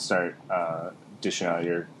 you start dishing out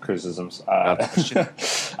your criticisms.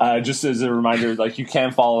 Just as a reminder, like, you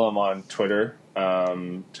can follow them on Twitter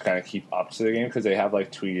to kind of keep up to the game, because they have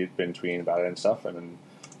like been tweeting about it and stuff. And then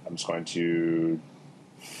I'm just going to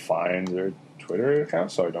find their Twitter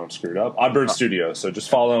account so I don't screw it up. Oddbird Studio. So just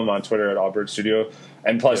follow them on Twitter at Oddbird Studio.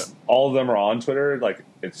 And plus, all of them are on Twitter. Like,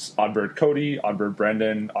 it's Oddbird Cody, Oddbird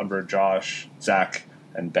Brendan, Oddbird Josh, Zach,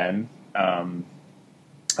 and Ben. I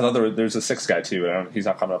thought there's a 6th guy too, but he's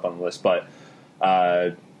not coming up on the list. But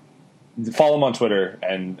follow him on Twitter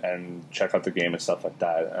and check out the game and stuff like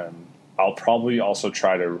that. I'll probably also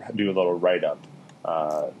try to do a little write up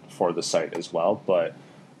for the site as well. But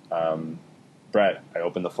Brett, I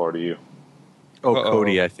open the floor to you. Oh,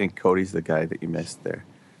 Cody. I think Cody's the guy that you missed there.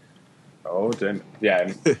 Oh, damn it.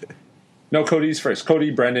 Yeah. No, Cody's first.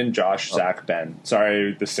 Cody, Brendan, Josh, Zach, Ben.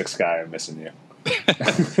 Sorry, the sixth guy. I'm missing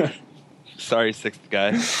you. Sorry, sixth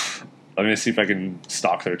guy. Let me see if I can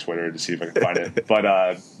stalk their Twitter to see if I can find it.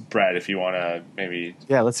 But Brad, if you want to maybe...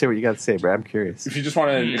 Yeah, let's hear what you got to say, Brad. I'm curious. If you just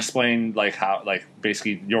want to explain, like, how, like,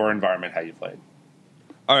 basically your environment, how you played.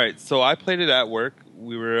 All right, so I played it at work.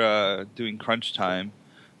 We were doing crunch time,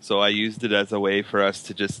 so I used it as a way for us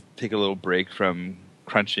to just take a little break from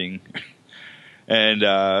crunching,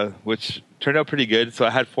 and which turned out pretty good. So I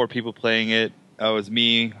had 4 people playing it. It was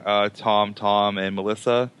me, Tom, and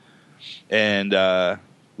Melissa, and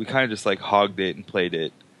we kind of just like hogged it and played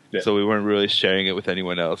it. Yeah. So we weren't really sharing it with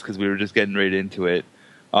anyone else because we were just getting right into it.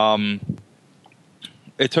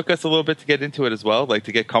 It took us a little bit to get into it as well, like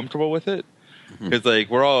to get comfortable with it. Because like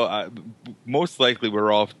we're all most likely we're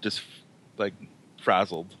all just like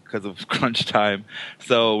frazzled because of crunch time,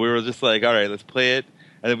 so we were just like, all right, let's play it.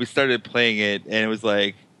 And then we started playing it, and it was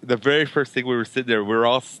like the very first thing we were sitting there, we were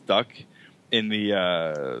all stuck in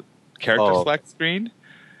the character select screen,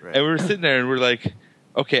 right. And we were sitting there and we're like,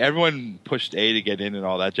 okay, everyone pushed A to get in and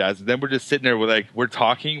all that jazz, and then we're just sitting there, we're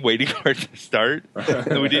talking, waiting for it to start,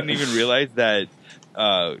 and we didn't even realize that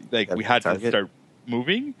we had to start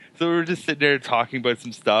moving. So we were just sitting there talking about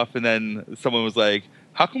some stuff, and then someone was like,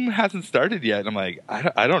 how come it hasn't started yet? And I'm like,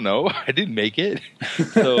 I don't know. I didn't make it.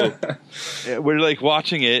 So we're like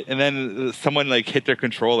watching it, and then someone like hit their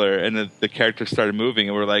controller, and the character started moving,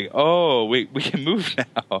 and we're like, oh, wait, we can move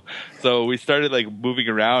now. So we started like moving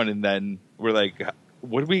around, and then we're like,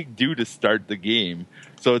 what do we do to start the game?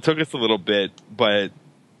 So it took us a little bit, but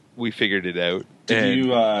we figured it out.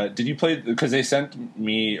 Did you play? Because they sent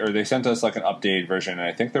us like an updated version, and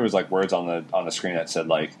I think there was like words on the screen that said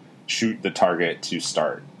like shoot the target to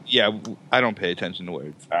start. Yeah, I don't pay attention to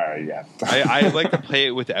words. Yeah. I like to play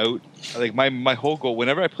it without, like my whole goal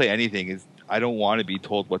whenever I play anything is I don't want to be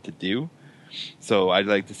told what to do. So I'd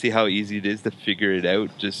like to see how easy it is to figure it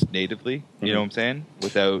out just natively. You know what I'm saying?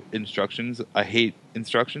 Without instructions. I hate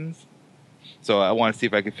instructions. So I want to see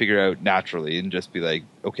if I can figure it out naturally and just be like,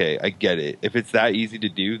 okay, I get it. If it's that easy to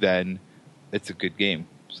do, then it's a good game.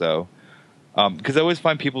 So, because I always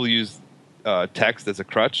find people use text as a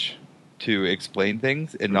crutch to explain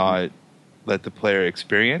things and not let the player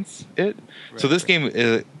experience it. Right, so this game,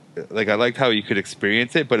 I liked how you could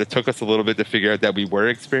experience it, but it took us a little bit to figure out that we were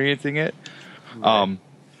experiencing it. Right.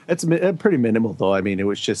 It's pretty minimal, though. I mean, it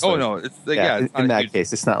was just... no. It's like, it's in that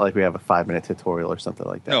case, it's not like we have a 5-minute tutorial or something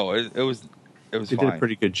like that. No, it was they did a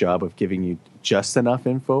pretty good job of giving you just enough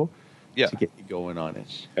info to get you going on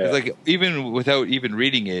it. Yeah. It's like, even without even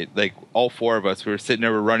reading it, like all 4 of us, we were sitting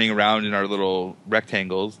there, we're running around in our little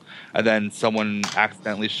rectangles, and then someone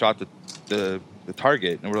accidentally shot the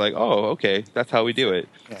target, and we're like, oh, okay, that's how we do it.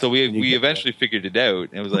 Yeah. So we eventually figured it out,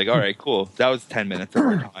 and it was like, all right, cool. That was 10 minutes of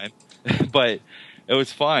our time. But it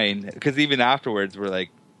was fine, because even afterwards, we're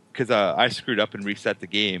like, because I screwed up and reset the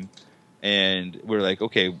game, and we're like,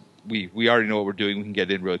 okay, we already know what we're doing. We can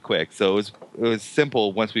get in really quick. So it was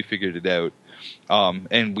simple once we figured it out,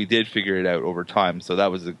 and we did figure it out over time. So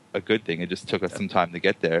that was a good thing. It just took us some time to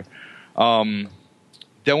get there. Then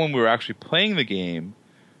when we were actually playing the game,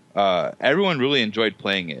 everyone really enjoyed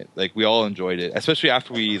playing it. Like we all enjoyed it, especially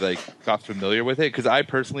after we like got familiar with it. Because I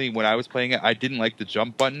personally, when I was playing it, I didn't like the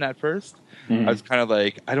jump button at first. I was kind of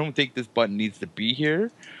like, I don't think this button needs to be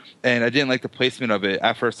here. And I didn't like the placement of it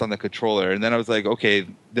at first on the controller. And then I was like, okay,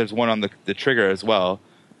 there's one on the trigger as well.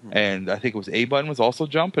 And I think it was A button was also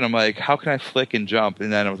jump. And I'm like, how can I flick and jump?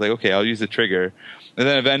 And then I was like, okay, I'll use the trigger. And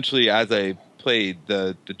then eventually, as I played,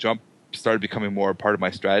 the jump started becoming more a part of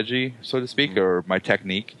my strategy, so to speak, or my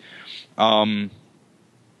technique. But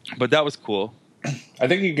that was cool. I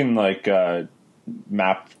think you can like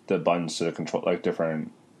map the buttons to the control, like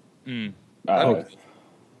different...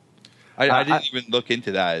 I didn't even look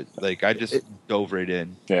into that. Like I just dove right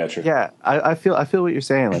in. Yeah, true. Yeah, I feel what you're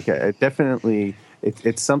saying. Like it definitely,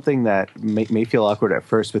 it's something that may feel awkward at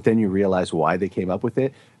first, but then you realize why they came up with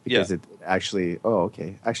it because it actually. Oh,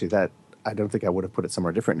 okay. Actually, that I don't think I would have put it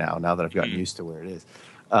somewhere different now. Now that I've gotten used to where it is.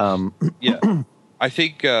 Yeah, I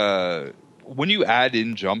think when you add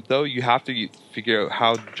in jump, though, you have to figure out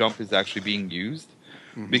how jump is actually being used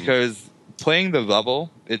because. Playing the level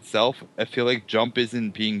itself, I feel like jump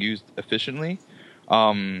isn't being used efficiently,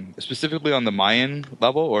 specifically on the Mayan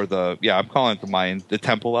level, or I'm calling it the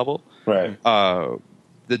temple level. Right.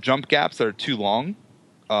 The jump gaps are too long.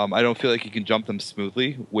 I don't feel like you can jump them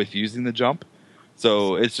smoothly with using the jump.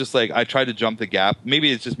 So it's just like I tried to jump the gap.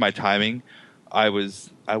 Maybe it's just my timing. I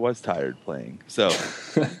was tired playing, so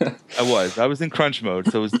I was in crunch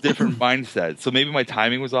mode. So it was a different mindset. So maybe my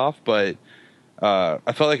timing was off, but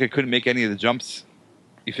I felt like I couldn't make any of the jumps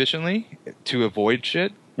efficiently to avoid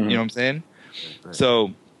shit. You know what I'm saying? Right.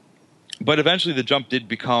 So, but eventually the jump did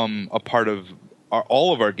become a part of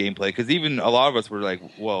all of our gameplay, because even a lot of us were like,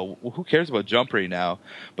 well, who cares about jump right now?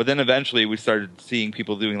 But then eventually we started seeing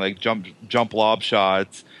people doing like jump lob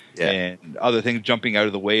shots and other things, jumping out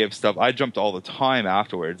of the way of stuff. I jumped all the time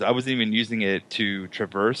afterwards. I wasn't even using it to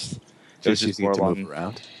traverse. It was just more to along, move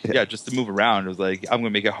around. Yeah, just to move around. It was like, I'm going to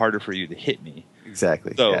make it harder for you to hit me.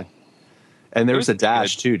 Exactly. So, yeah. And there it was a was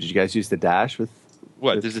dash too. Did you guys use the dash with?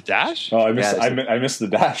 What? There's a dash? Oh, I missed. Yeah, I missed the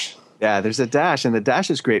dash. Yeah, there's a dash, and the dash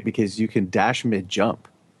is great because you can dash mid jump.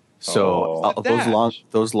 So Oh.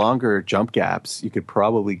 those longer jump gaps you could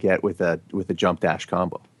probably get with a jump dash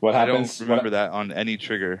combo. What I happens? don't remember that on any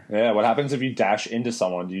trigger. Yeah, what happens if you dash into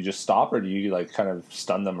someone? Do you just stop, or do you like kind of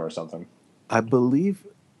stun them or something? I believe.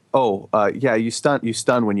 Oh, yeah, you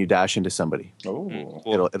stun when you dash into somebody. Oh, Cool.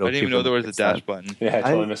 It'll I didn't keep even know them there was a dash stunned. button. yeah, I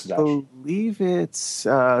totally missed the dash. believe it's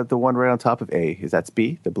the one right on top of A. That's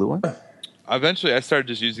B, the blue one? Eventually, I started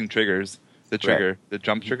just using triggers. The trigger, the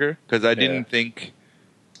jump trigger, because I didn't think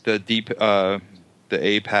the the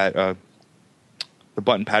A pad, the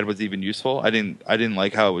button pad was even useful. I didn't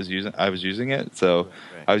like how I was using it, so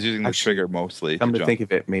I was using the trigger mostly. Come to jump. think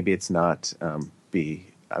of it, maybe it's not B.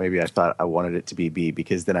 Maybe I thought I wanted it to be B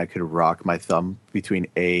because then I could rock my thumb between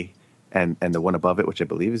A and the one above it, which I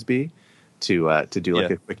believe is B, to do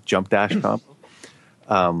like a quick jump dash combo.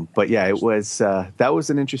 But yeah, it was that was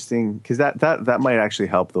an interesting because that might actually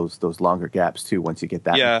help those longer gaps too once you get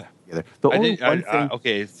that together. The only one thing,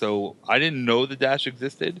 okay, so I didn't know the dash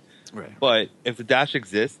existed, right. but if the dash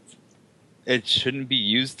exists, it shouldn't be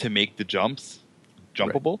used to make the jumps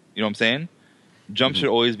jumpable. You know what I'm saying? Jump should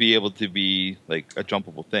always be able to be like a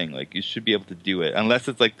jumpable thing. Like you should be able to do it, unless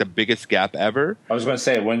it's like the biggest gap ever. I was going to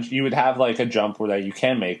say when you would have like a jump where that you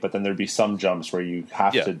can make, but then there'd be some jumps where you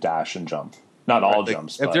have to dash and jump. Not all Like,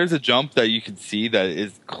 jumps. If there's a jump that you can see that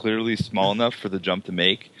is clearly small enough for the jump to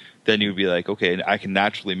make, then you'd be like, okay, I can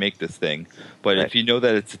naturally make this thing. But if you know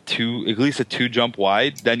that it's at least a 2 jump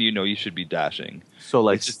wide, then you know you should be dashing. So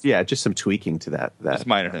like just some tweaking to that. That's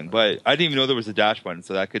minor thing. But I didn't even know there was a dash button,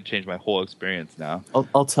 so that could change my whole experience now.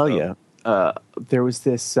 I'll tell you, there was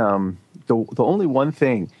this the only one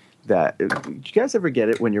thing that do you guys ever get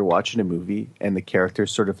it when you're watching a movie and the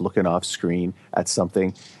character's sort of looking off screen at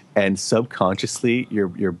something and subconsciously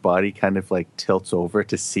your body kind of like tilts over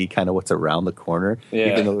to see kind of what's around the corner,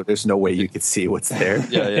 even though there's no way you could see what's there.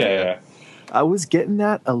 Yeah. I was getting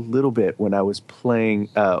that a little bit when I was playing.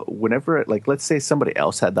 Whenever, like, let's say somebody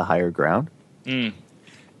else had the higher ground, and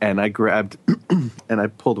I grabbed and I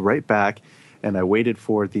pulled right back, and I waited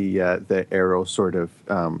for the arrow sort of,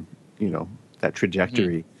 that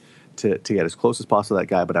trajectory to get as close as possible to that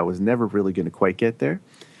guy. But I was never really going to quite get there.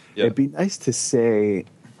 Yeah. It'd be nice to say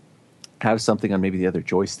have something on maybe the other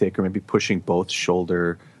joystick, or maybe pushing both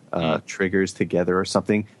shoulder triggers together, or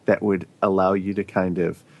something that would allow you to kind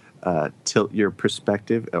of tilt your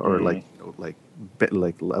perspective, or like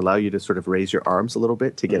allow you to sort of raise your arms a little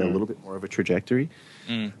bit to get a little bit more of a trajectory.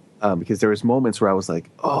 Because there was moments where I was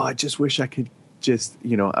like, oh, I just wish I could just,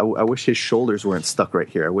 I wish his shoulders weren't stuck right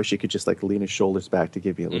here. I wish he could just like lean his shoulders back to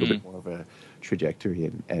give me a little bit more of a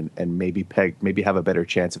trajectory and maybe have a better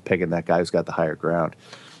chance of pegging that guy who's got the higher ground.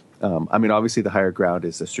 I mean, obviously the higher ground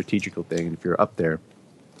is a strategical thing, and if you're up there,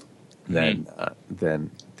 then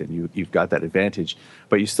you've got that advantage.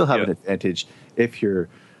 But you still have an advantage if you're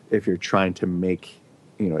trying to make,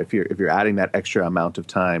 if you're adding that extra amount of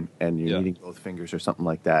time and you're needing both fingers or something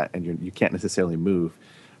like that, and you can't necessarily move,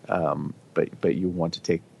 but you want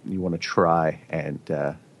to try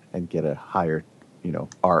and get a higher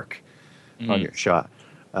arc on your shot,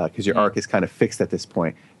 because your arc is kind of fixed at this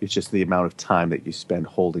point. It's just the amount of time that you spend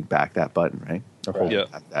holding back that button, right? Or holding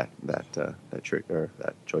back that trigger or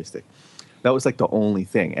that joystick. That was like the only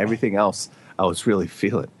thing. Everything else I was really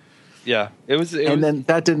feeling. Yeah, then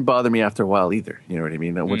that didn't bother me after a while either. You know what I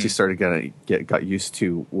mean? Once you started got used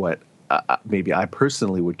to what maybe I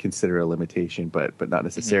personally would consider a limitation, but not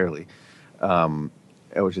necessarily.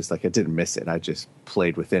 It was just like I didn't miss it. I just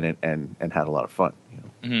played within it and had a lot of fun.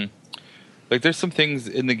 Like there's some things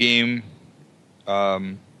in the game.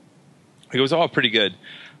 It was all pretty good.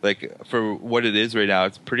 Like for what it is right now,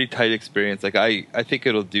 it's a pretty tight experience. Like I think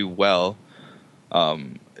it'll do well.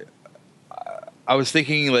 I was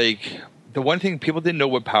thinking like the one thing, people didn't know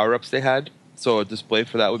what power ups they had, so a display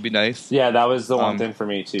for that would be nice. Yeah, that was the one thing for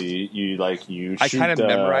me too. I kind of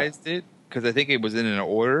memorized it, because I think it was in an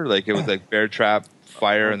order. Like it was like bear trap,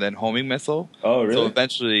 fire, and then homing missile. Oh, really? So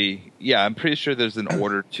eventually, yeah, I'm pretty sure there's an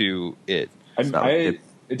order to it.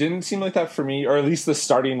 It didn't seem like that for me, or at least the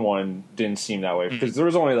starting one didn't seem that way because there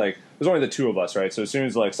was only the two of us, right? So as soon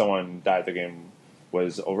as like someone died, the game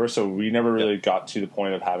was over. So we never really got to the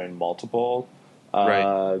point of having multiple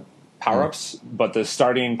power-ups, but the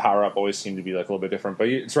starting power-up always seemed to be like a little bit different. But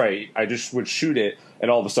it's right. I just would shoot it, and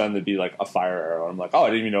all of a sudden there'd be like a fire arrow. I'm like, oh, I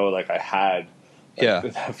didn't even know like I had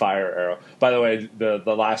that fire arrow. By the way,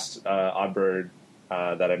 the last Oddbird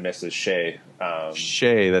that I missed is Shay.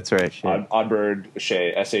 Shay, that's right. Shay. Oddbird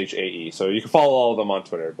Shay, SHAE. So you can follow all of them on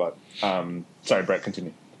Twitter. But sorry, Brett,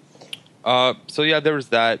 continue. So yeah, there was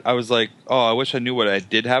that. I was like, oh, I wish I knew what I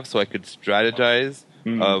did have so I could strategize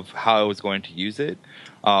of how I was going to use it.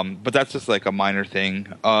 But that's just like a minor thing.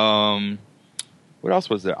 What else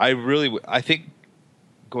was there? I think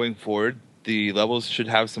going forward, the levels should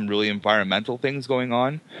have some really environmental things going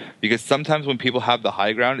on, because sometimes when people have the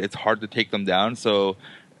high ground, it's hard to take them down. So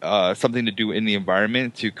something to do in the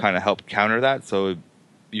environment to kind of help counter that, so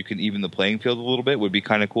you can even the playing field a little bit, would be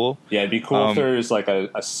kind of cool. Yeah, it'd be cool if there's like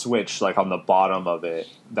a switch like on the bottom of it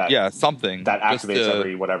something that activates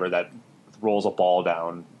every whatever that rolls a ball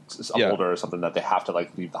down a boulder or something that they have to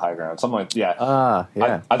like leave the high ground. Something like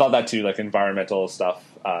I thought that too, like environmental stuff,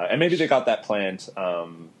 and maybe they got that planned.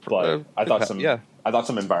 But I thought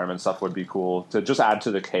some environment stuff would be cool to just add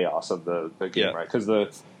to the chaos of the game, right? Because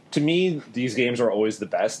to me these games are always the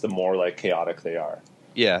best the more like chaotic they are.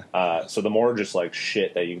 Yeah. So the more just like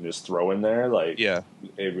shit that you can just throw in there, like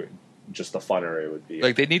just the funner it would be.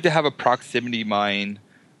 Like they need to have a proximity mine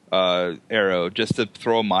arrow just to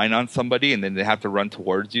throw a mine on somebody, and then they have to run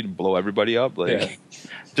towards you and blow everybody up. Like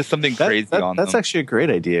just something crazy on them. That's actually a great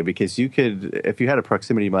idea, because you could, if you had a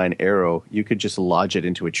proximity mine arrow, you could just lodge it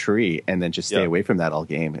into a tree and then just stay away from that all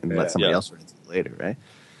game and let somebody else run into it later, right?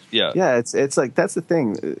 Yeah. It's like that's the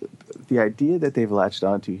thing. The idea that they've latched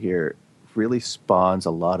onto here really spawns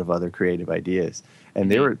a lot of other creative ideas,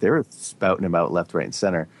 and they were spouting them out left, right, and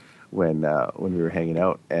center when we were hanging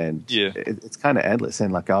out, and it's kind of endless.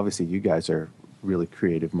 And like obviously, you guys are really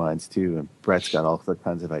creative minds too, and Brett's got all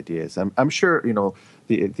kinds of ideas. I'm sure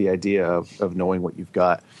the idea of knowing what you've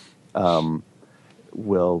got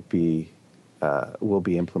will be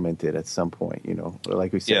implemented at some point.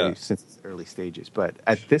 Like we said, since it's early stages. But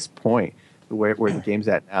at this point, where the game's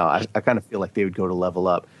at now, I kind of feel like they would go to level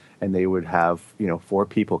up. And they would have, 4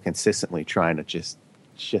 people consistently trying to just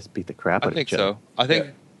beat the crap out of each other. I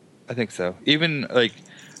think so. Even like,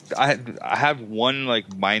 I have one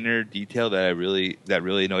like minor detail that really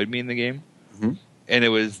annoyed me in the game, and it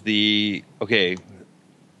was the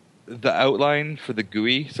outline for the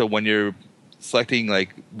GUI. So when you're selecting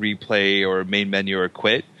like replay or main menu or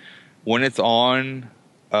quit, when it's on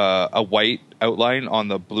a white outline on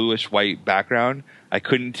the bluish white background, I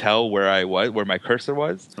couldn't tell where my cursor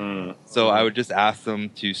was. So I would just ask them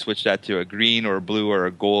to switch that to a green or a blue or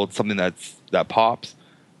a gold, something that pops,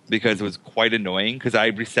 because it was quite annoying, because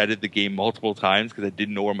I resetted the game multiple times because I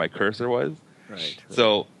didn't know where my cursor was. Right.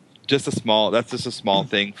 So that's just a small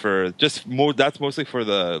thing that's mostly for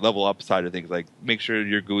the level up side of things. Like make sure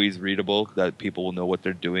your GUI is readable, that people will know what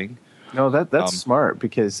they're doing. No, that's smart,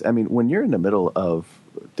 because I mean, when you're in the middle of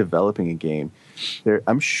developing a game,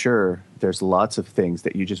 I'm sure there's lots of things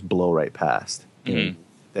that you just blow right past.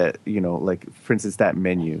 That like for instance, that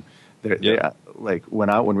menu. Like when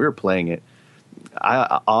we were playing it,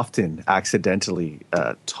 I often accidentally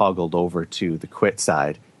toggled over to the quit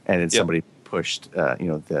side, and then somebody pushed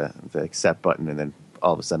the accept button, and then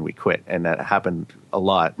all of a sudden we quit, and that happened a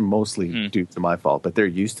lot, mostly due to my fault. But they're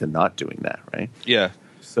used to not doing that, right? Yeah.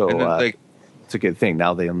 So it's a good thing.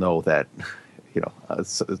 Now they'll know that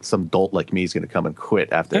some dolt like me is going to come and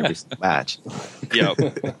quit after every match. Yeah.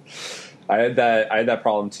 I had that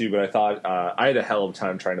problem too, but I thought I had a hell of a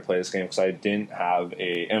time trying to play this game because I didn't have and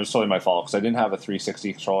it was totally my fault because I didn't have a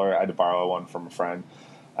 360 controller. I had to borrow one from a friend,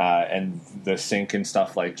 and the sync and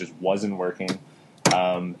stuff like just wasn't working.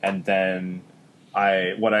 And then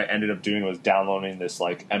what I ended up doing was downloading this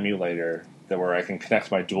like emulator where I can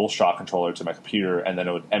connect my DualShock controller to my computer, and then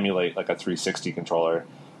it would emulate like a 360 controller.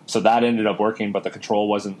 So that ended up working, but the control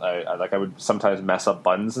wasn't I would sometimes mess up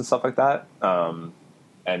buttons and stuff like that.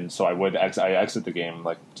 And so I exit the game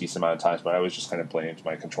like a decent amount of times, but I was just kind of playing to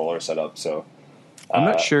my controller setup. So I'm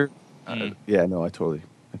not sure. Yeah, no, I totally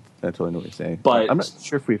know what you're saying. But I'm not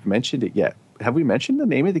sure if we've mentioned it yet. Have we mentioned the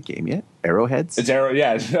name of the game yet? Arrowheads? It's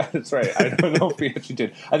yeah, that's right. I don't know if we actually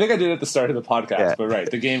did. I think I did at the start of the podcast, but right.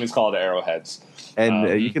 The game is called Arrowheads.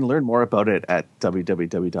 And you can learn more about it at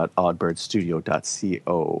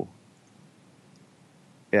www.oddbirdstudio.co.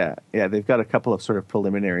 Yeah, they've got a couple of sort of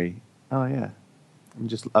preliminary. Oh yeah, I'm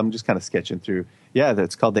just kind of sketching through. Yeah,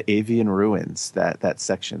 that's called the Avian Ruins. That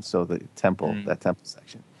section. So the temple, that temple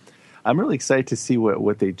section. I'm really excited to see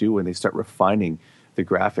what they do when they start refining the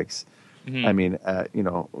graphics. I mean,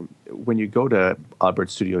 when you go to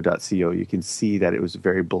oddbirdstudio.co, you can see that it was a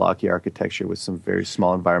very blocky architecture with some very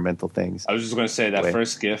small environmental things. I was just going to say that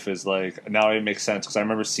first GIF is like, now it makes sense because I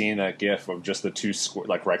remember seeing that GIF of just the two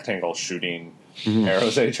rectangles shooting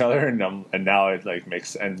arrows at each other, and now it like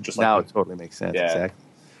makes and just like now it totally makes sense. Yeah. Exactly.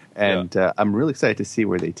 And I'm really excited to see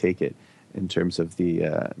where they take it in terms of the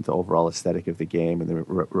overall aesthetic of the game, and then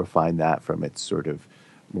refine that from its sort of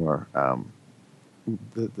more.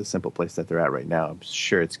 The simple place that they're at right now. I'm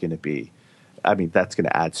sure it's going to be. I mean, that's going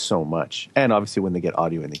to add so much. And obviously, when they get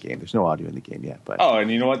audio in the game, there's no audio in the game yet. But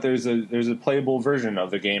and you know what? There's a playable version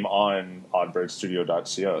of the game on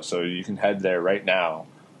oddbirdstudio.co, so you can head there right now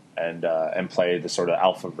and play the sort of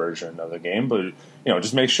alpha version of the game. But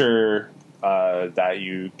just make sure that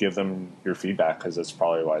you give them your feedback because that's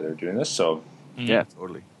probably why they're doing this. So yeah,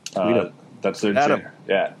 totally. Tweet them. That's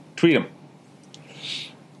their tweet them.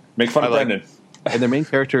 Make fun of Brendan. And their main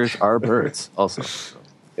characters are birds, also.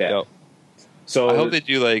 Yeah. Yep. So I hope they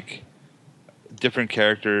do like different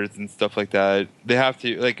characters and stuff like that. They have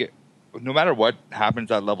to like, no matter what happens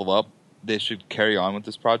at Level Up, they should carry on with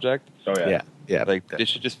this project. Oh yeah. Like they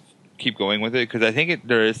should just keep going with it because I think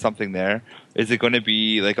there is something there. Is it going to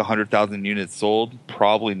be like 100,000 units sold?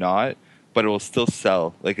 Probably not, but it will still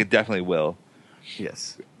sell. Like it definitely will.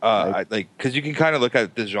 Yes. Because you can kind of look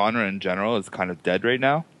at the genre in general is kind of dead right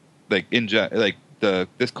now. Like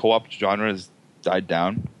this co-op genre has died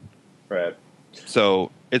down, right?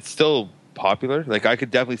 So it's still popular. Like I could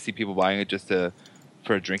definitely see people buying it just for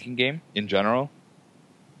a drinking game in general.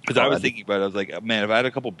 Because I was thinking about it, I was like, man, if I had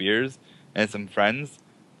a couple beers and some friends,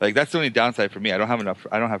 like that's the only downside for me. I don't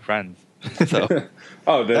have friends. So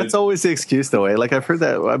that's always the excuse though. Like I've heard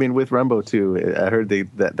that. I mean, with Rumbo too, I heard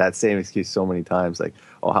that same excuse so many times. Like,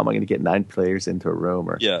 oh, how am I going to get 9 players into a room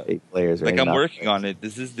or 8 players? Or like I'm working on it.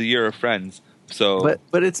 This is the year of friends. So,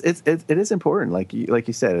 but it is important. Like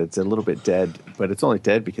you said, it's a little bit dead, but it's only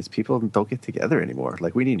dead because people don't get together anymore.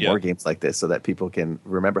 Like we need more games like this so that people can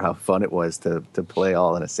remember how fun it was to play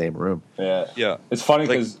all in the same room. Yeah. It's funny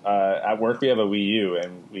because at work we have a Wii U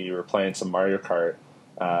and we were playing some Mario Kart.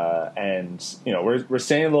 And we're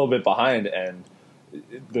staying a little bit behind, and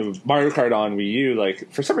the Mario Kart on Wii U, like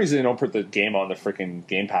for some reason they don't put the game on the freaking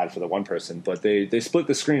gamepad for the one person, but they split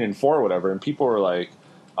the screen in 4 or whatever, and people were like,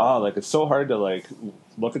 "Oh, like it's so hard to like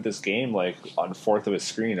look at this game like on 1/4 of a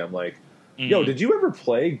screen." I'm like, "Yo, did you ever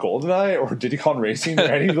play GoldenEye or Diddy Kong Racing or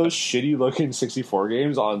any of those shitty looking 64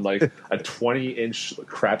 games on like a 20-inch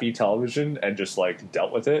crappy television and just like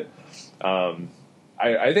dealt with it?"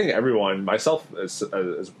 I think everyone, myself is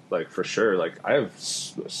like for sure, like I have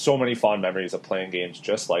so many fond memories of playing games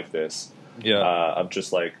just like this. Of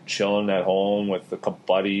just like chilling at home with a couple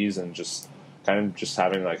buddies and just kind of just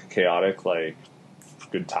having like a chaotic like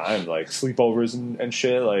good time, like sleepovers and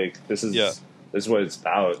shit. Like this is what it's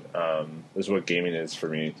about. This is what gaming is for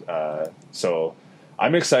me. So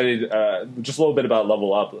I'm excited. Just a little bit about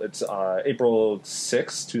Level Up. It's April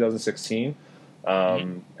 6th, 2016.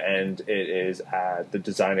 And it is at the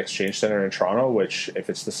Design Exchange Center in Toronto, which if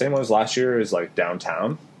it's the same one as last year is like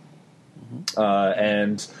downtown.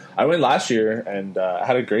 And I went last year and I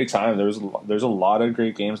had a great time. There's a lot of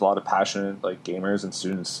great games, a lot of passionate like gamers and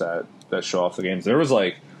students that show off the games. There was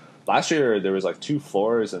like last year there was like 2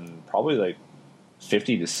 floors and probably like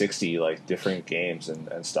 50 to 60 like different games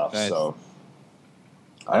and stuff. Nice. So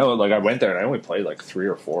I went there and I only played like 3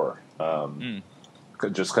 or 4.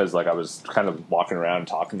 Just because like I was kind of walking around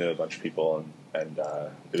talking to a bunch of people and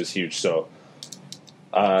it was huge. So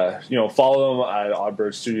follow them at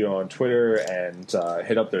Oddbird Studio on Twitter and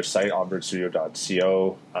hit up their site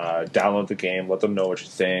oddbirdstudio.co. Download the game, let them know what you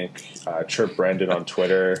think. Chirp Brendan on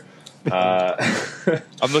Twitter.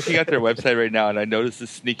 I'm looking at their website right now and I noticed this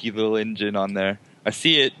sneaky little engine on there. I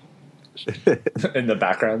see it in the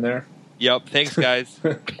background there. Yep. Thanks, guys.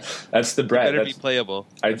 That's the Brett. It better be playable.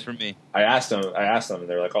 That's for me. I asked them, and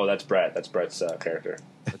they're like, "Oh, that's Brett. That's Brett's character."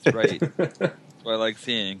 That's right. That's what I like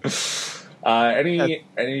seeing.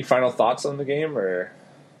 Any final thoughts on the game, or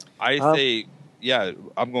I say,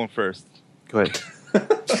 I'm going first. Go ahead.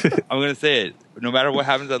 I'm going to say it. No matter what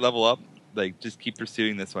happens at Level Up, like just keep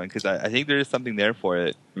pursuing this one because I think there is something there for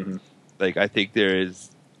it. Mm-hmm. Like I think there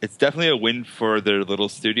is. It's definitely a win for their little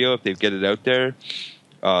studio if they get it out there.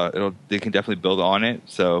 They can definitely build on it.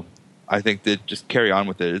 So I think that just carry on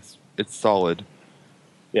with it. It's solid.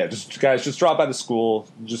 Yeah, just drop out of school.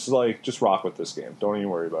 Just rock with this game. Don't even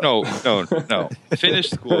worry about it. No. Finish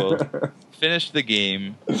school, finish the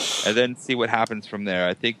game, and then see what happens from there.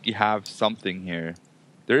 I think you have something here.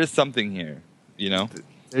 There is something here,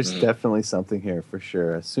 There's definitely something here for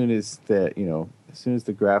sure. As soon as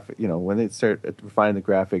the graphic, when they start refining the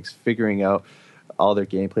graphics, figuring out all their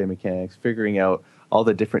gameplay mechanics, figuring out all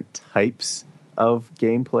the different types of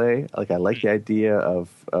gameplay. Like, I like the idea of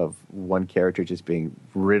one character just being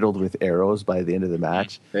riddled with arrows by the end of the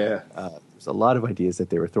match. Yeah. There's a lot of ideas that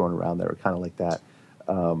they were throwing around that were kind of like that.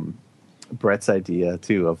 Brett's idea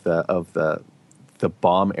too of the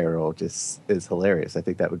bomb arrow just is hilarious. I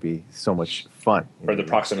think that would be so much fun. Or the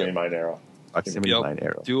proximity mine arrow. Proximity mine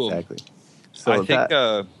arrow. Exactly. So I think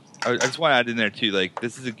I just want to add in there too. Like,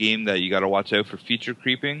 this is a game that you got to watch out for feature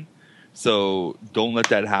creeping. So don't let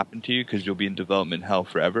that happen to you, because you'll be in development hell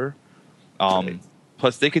forever.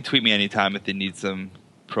 Plus, they could tweet me anytime if they need some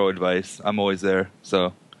pro advice. I'm always there.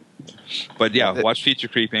 So, but yeah, watch feature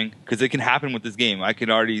creeping, because it can happen with this game. I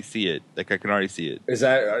can already see it. Is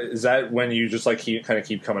that when you just keep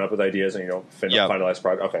coming up with ideas and you don't finalize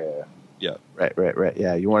project? Okay, yeah. Right.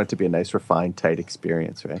 Yeah, you want it to be a nice, refined, tight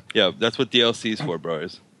experience, right? Yeah, that's what DLC is for,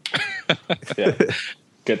 bros. Yeah.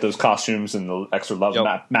 Get those costumes and the extra level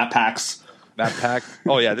map packs. Map pack.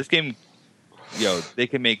 Oh yeah, this game, they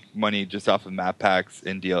can make money just off of map packs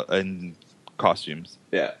and costumes.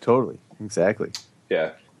 Yeah, totally, exactly.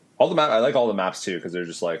 Yeah, I like all the maps too, because they're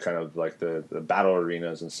just kind of like the battle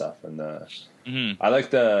arenas and stuff. And I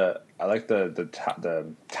like the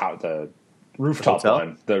rooftop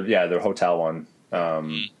one. The hotel one.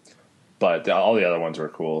 But all the other ones were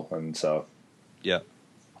cool, and so yeah.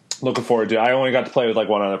 Looking forward to. I only got to play with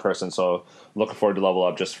one other person, so looking forward to level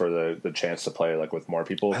up just for the chance to play with more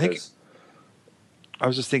people. I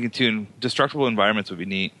was just thinking too, destructible environments would be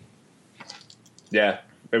neat. Yeah,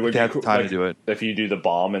 it would be cool time to do it if you do the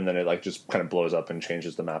bomb and then it just kind of blows up and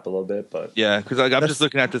changes the map a little bit. But yeah, because I'm just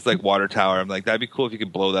looking at this water tower. I'm like, that'd be cool if you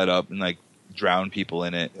could blow that up and drown people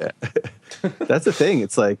in it. Yeah. That's the thing.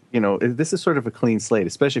 It's this is sort of a clean slate,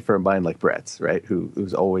 especially for a mind like Brett's, right?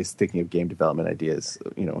 Who's always thinking of game development ideas,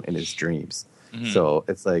 in his dreams. Mm-hmm. So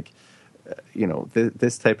it's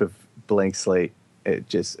this type of blank slate, it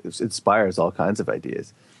just inspires all kinds of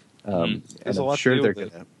ideas. And I'm sure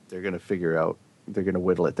they're gonna figure out, they're gonna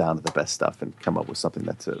whittle it down to the best stuff and come up with something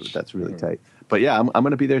that's really tight. But yeah, I'm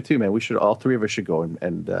gonna be there too, man. All three of us should go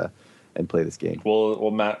and play this game.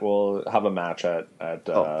 We'll have a match at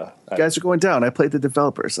you guys are going down. I played the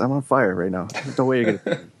developers. I'm on fire right now. There's no way you're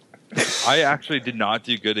gonna. I actually did not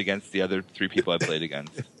do good against the other three people I played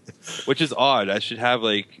against, which is odd. I should have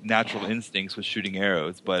natural instincts with shooting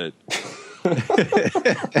arrows, but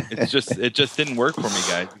it just didn't work for me,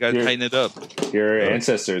 guys. You gotta tighten it up. Your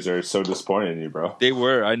ancestors are so disappointed in you, bro. They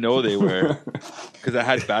were. I know they were, because I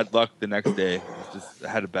had bad luck the next day. I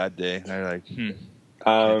had a bad day, and they're like,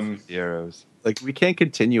 the arrows. We can't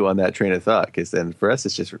continue on that train of thought, because then for us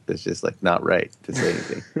it's just not right to say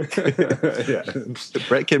anything. Yeah.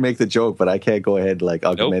 Brett can make the joke, but I can't go ahead and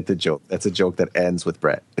augment the joke. That's a joke that ends with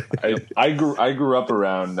Brett. I grew up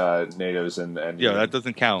around natives and that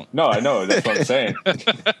doesn't count. No, I know, that's what I'm saying.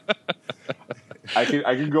 I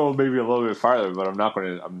could go maybe a little bit farther, but I'm not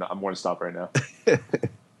going to. I'm going to stop right now.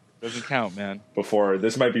 Doesn't count, man. Before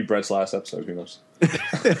this might be Brett's last episode. Who knows?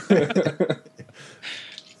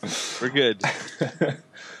 We're good.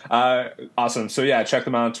 Awesome. So yeah, check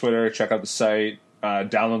them out on Twitter. Check out the site.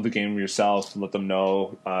 Download the game yourself. Let them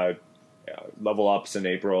know. Level Up's in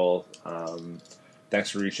April.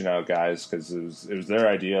 Thanks for reaching out, guys, because it was their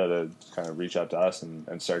idea to kind of reach out to us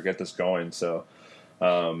and start get this going. So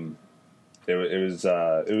it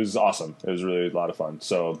was awesome. It was really a lot of fun.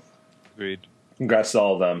 So agreed. Congrats to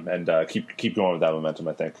all of them, and keep going with that momentum,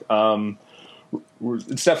 I think.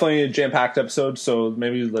 It's definitely a jam-packed episode, so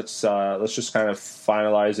maybe let's just kind of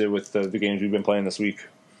finalize it with the games we've been playing this week.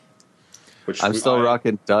 I'm still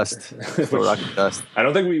rocking Dust. I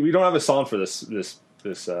don't think we don't have a song for this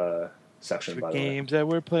section. For by the way, games that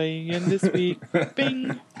we're playing in this week.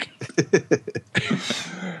 Bing.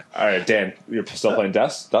 All right, Dan, you're still playing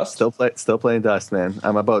Dust? Still playing Dust, man.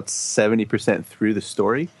 I'm about 70% through the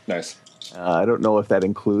story. Nice. I don't know if that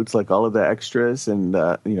includes all of the extras and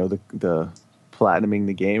the platinuming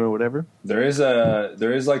the game or whatever. There is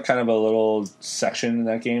kind of a little section in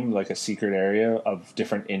that game, like a secret area of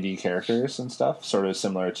different indie characters and stuff, sort of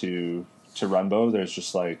similar to Runbow. There's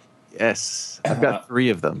just yes, I've got 3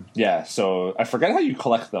 of them. Yeah, so I forget how you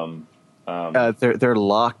collect them. They're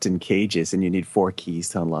locked in cages, and you need 4 keys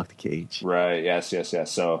to unlock the cage. Right. Yes.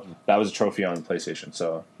 So that was a trophy on the PlayStation.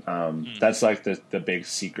 So that's like the big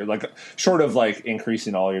secret, like short of like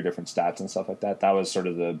increasing all your different stats and stuff like that. That was sort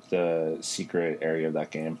of the secret area of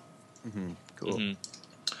that game. Mm-hmm. Cool.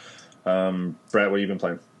 Brett, what have you been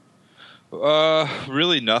playing?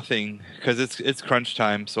 Really nothing, because it's crunch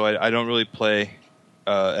time, so I don't really play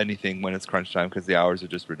anything when it's crunch time because the hours are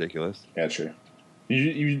just ridiculous. Yeah, true.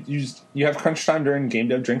 You have crunch time during Game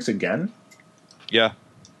Dev Drinks again? Yeah.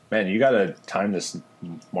 Man, you gotta time this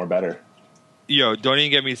more better. Yo, don't even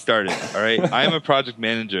get me started, all right? I am a project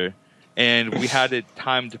manager, and we had it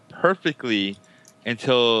timed perfectly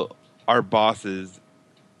until our bosses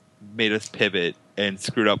made us pivot and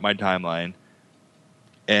screwed up my timeline.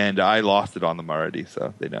 And I lost it on them already,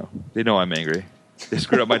 so they know. They know I'm angry. They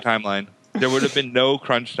screwed up my timeline. There would have been no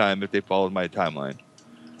crunch time if they followed my timeline.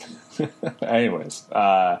 Anyways,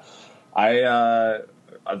 I'm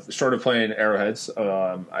sort of playing Arrowheads.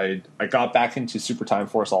 I got back into Super Time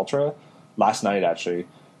Force Ultra last night, actually.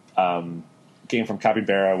 Game from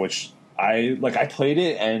Capybara, which I played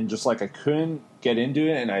it and just like I couldn't get into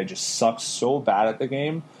it, and I just sucked so bad at the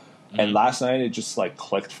game. And last night it just like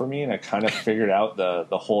clicked for me, and I kind of figured out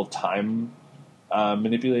the whole time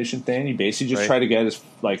manipulation thing. You basically just try to get as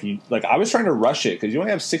I was trying to rush it because you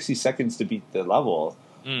only have 60 seconds to beat the level.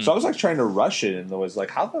 So I was like trying to rush it, and it was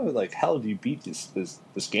like, how the hell do you beat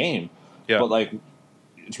this game? Yeah. But like,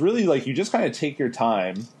 it's really like you just kind of take your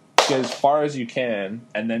time, get as far as you can,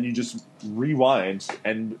 and then you just rewind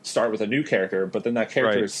and start with a new character. But then that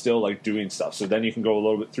character is still like doing stuff, so then you can go a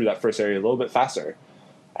little bit through that first area a little bit faster,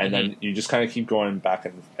 and then you just kind of keep going back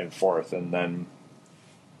and forth, and then.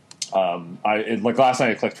 Last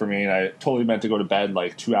night it clicked for me, and I totally meant to go to bed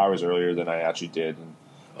like 2 hours earlier than I actually did. And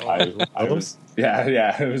I was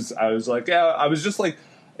like, I was just like,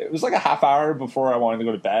 it was like a half hour before I wanted to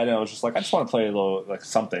go to bed, and I was just like, I just want to play a little like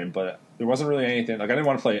something, but there wasn't really anything. Like I didn't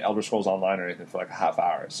want to play Elder Scrolls Online or anything for like a half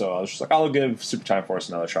hour, so I was just like, I'll give Super Time Force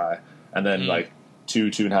another try. And then like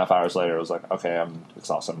 2.5 hours later, I was like, okay, I'm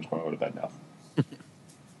exhausted. I'm just going to go to bed now.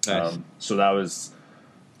 Nice. So that was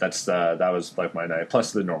like my night,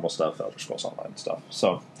 plus the normal stuff, Elder Scrolls Online stuff.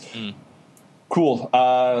 So cool.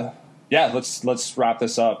 Let's wrap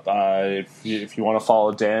this up. If you want to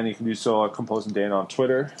follow Dan, you can do so at Composing Dan on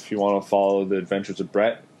Twitter. If you want to follow the adventures of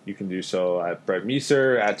Brett, you can do so at Brett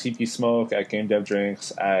Meeser, at TP Smoke, at Game Dev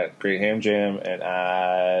Drinks, at Great Ham Jam, and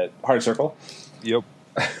at Hard Circle. Yep.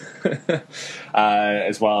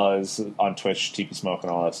 As well as on Twitch, TP Smoke,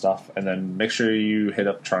 and all that stuff. And then make sure you hit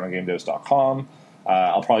up TorontoGameDevs.com.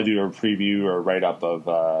 I'll probably do a preview or write-up of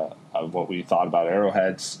what we thought about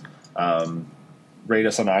Arrowheads. Rate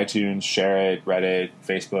us on iTunes, share it, Reddit,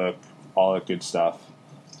 Facebook, all that good stuff.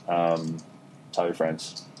 Tell your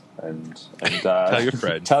friends. And tell your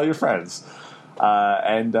friends. Tell your friends.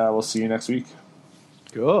 And we'll see you next week.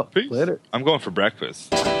 Cool. Peace. Later. I'm going for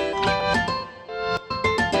breakfast.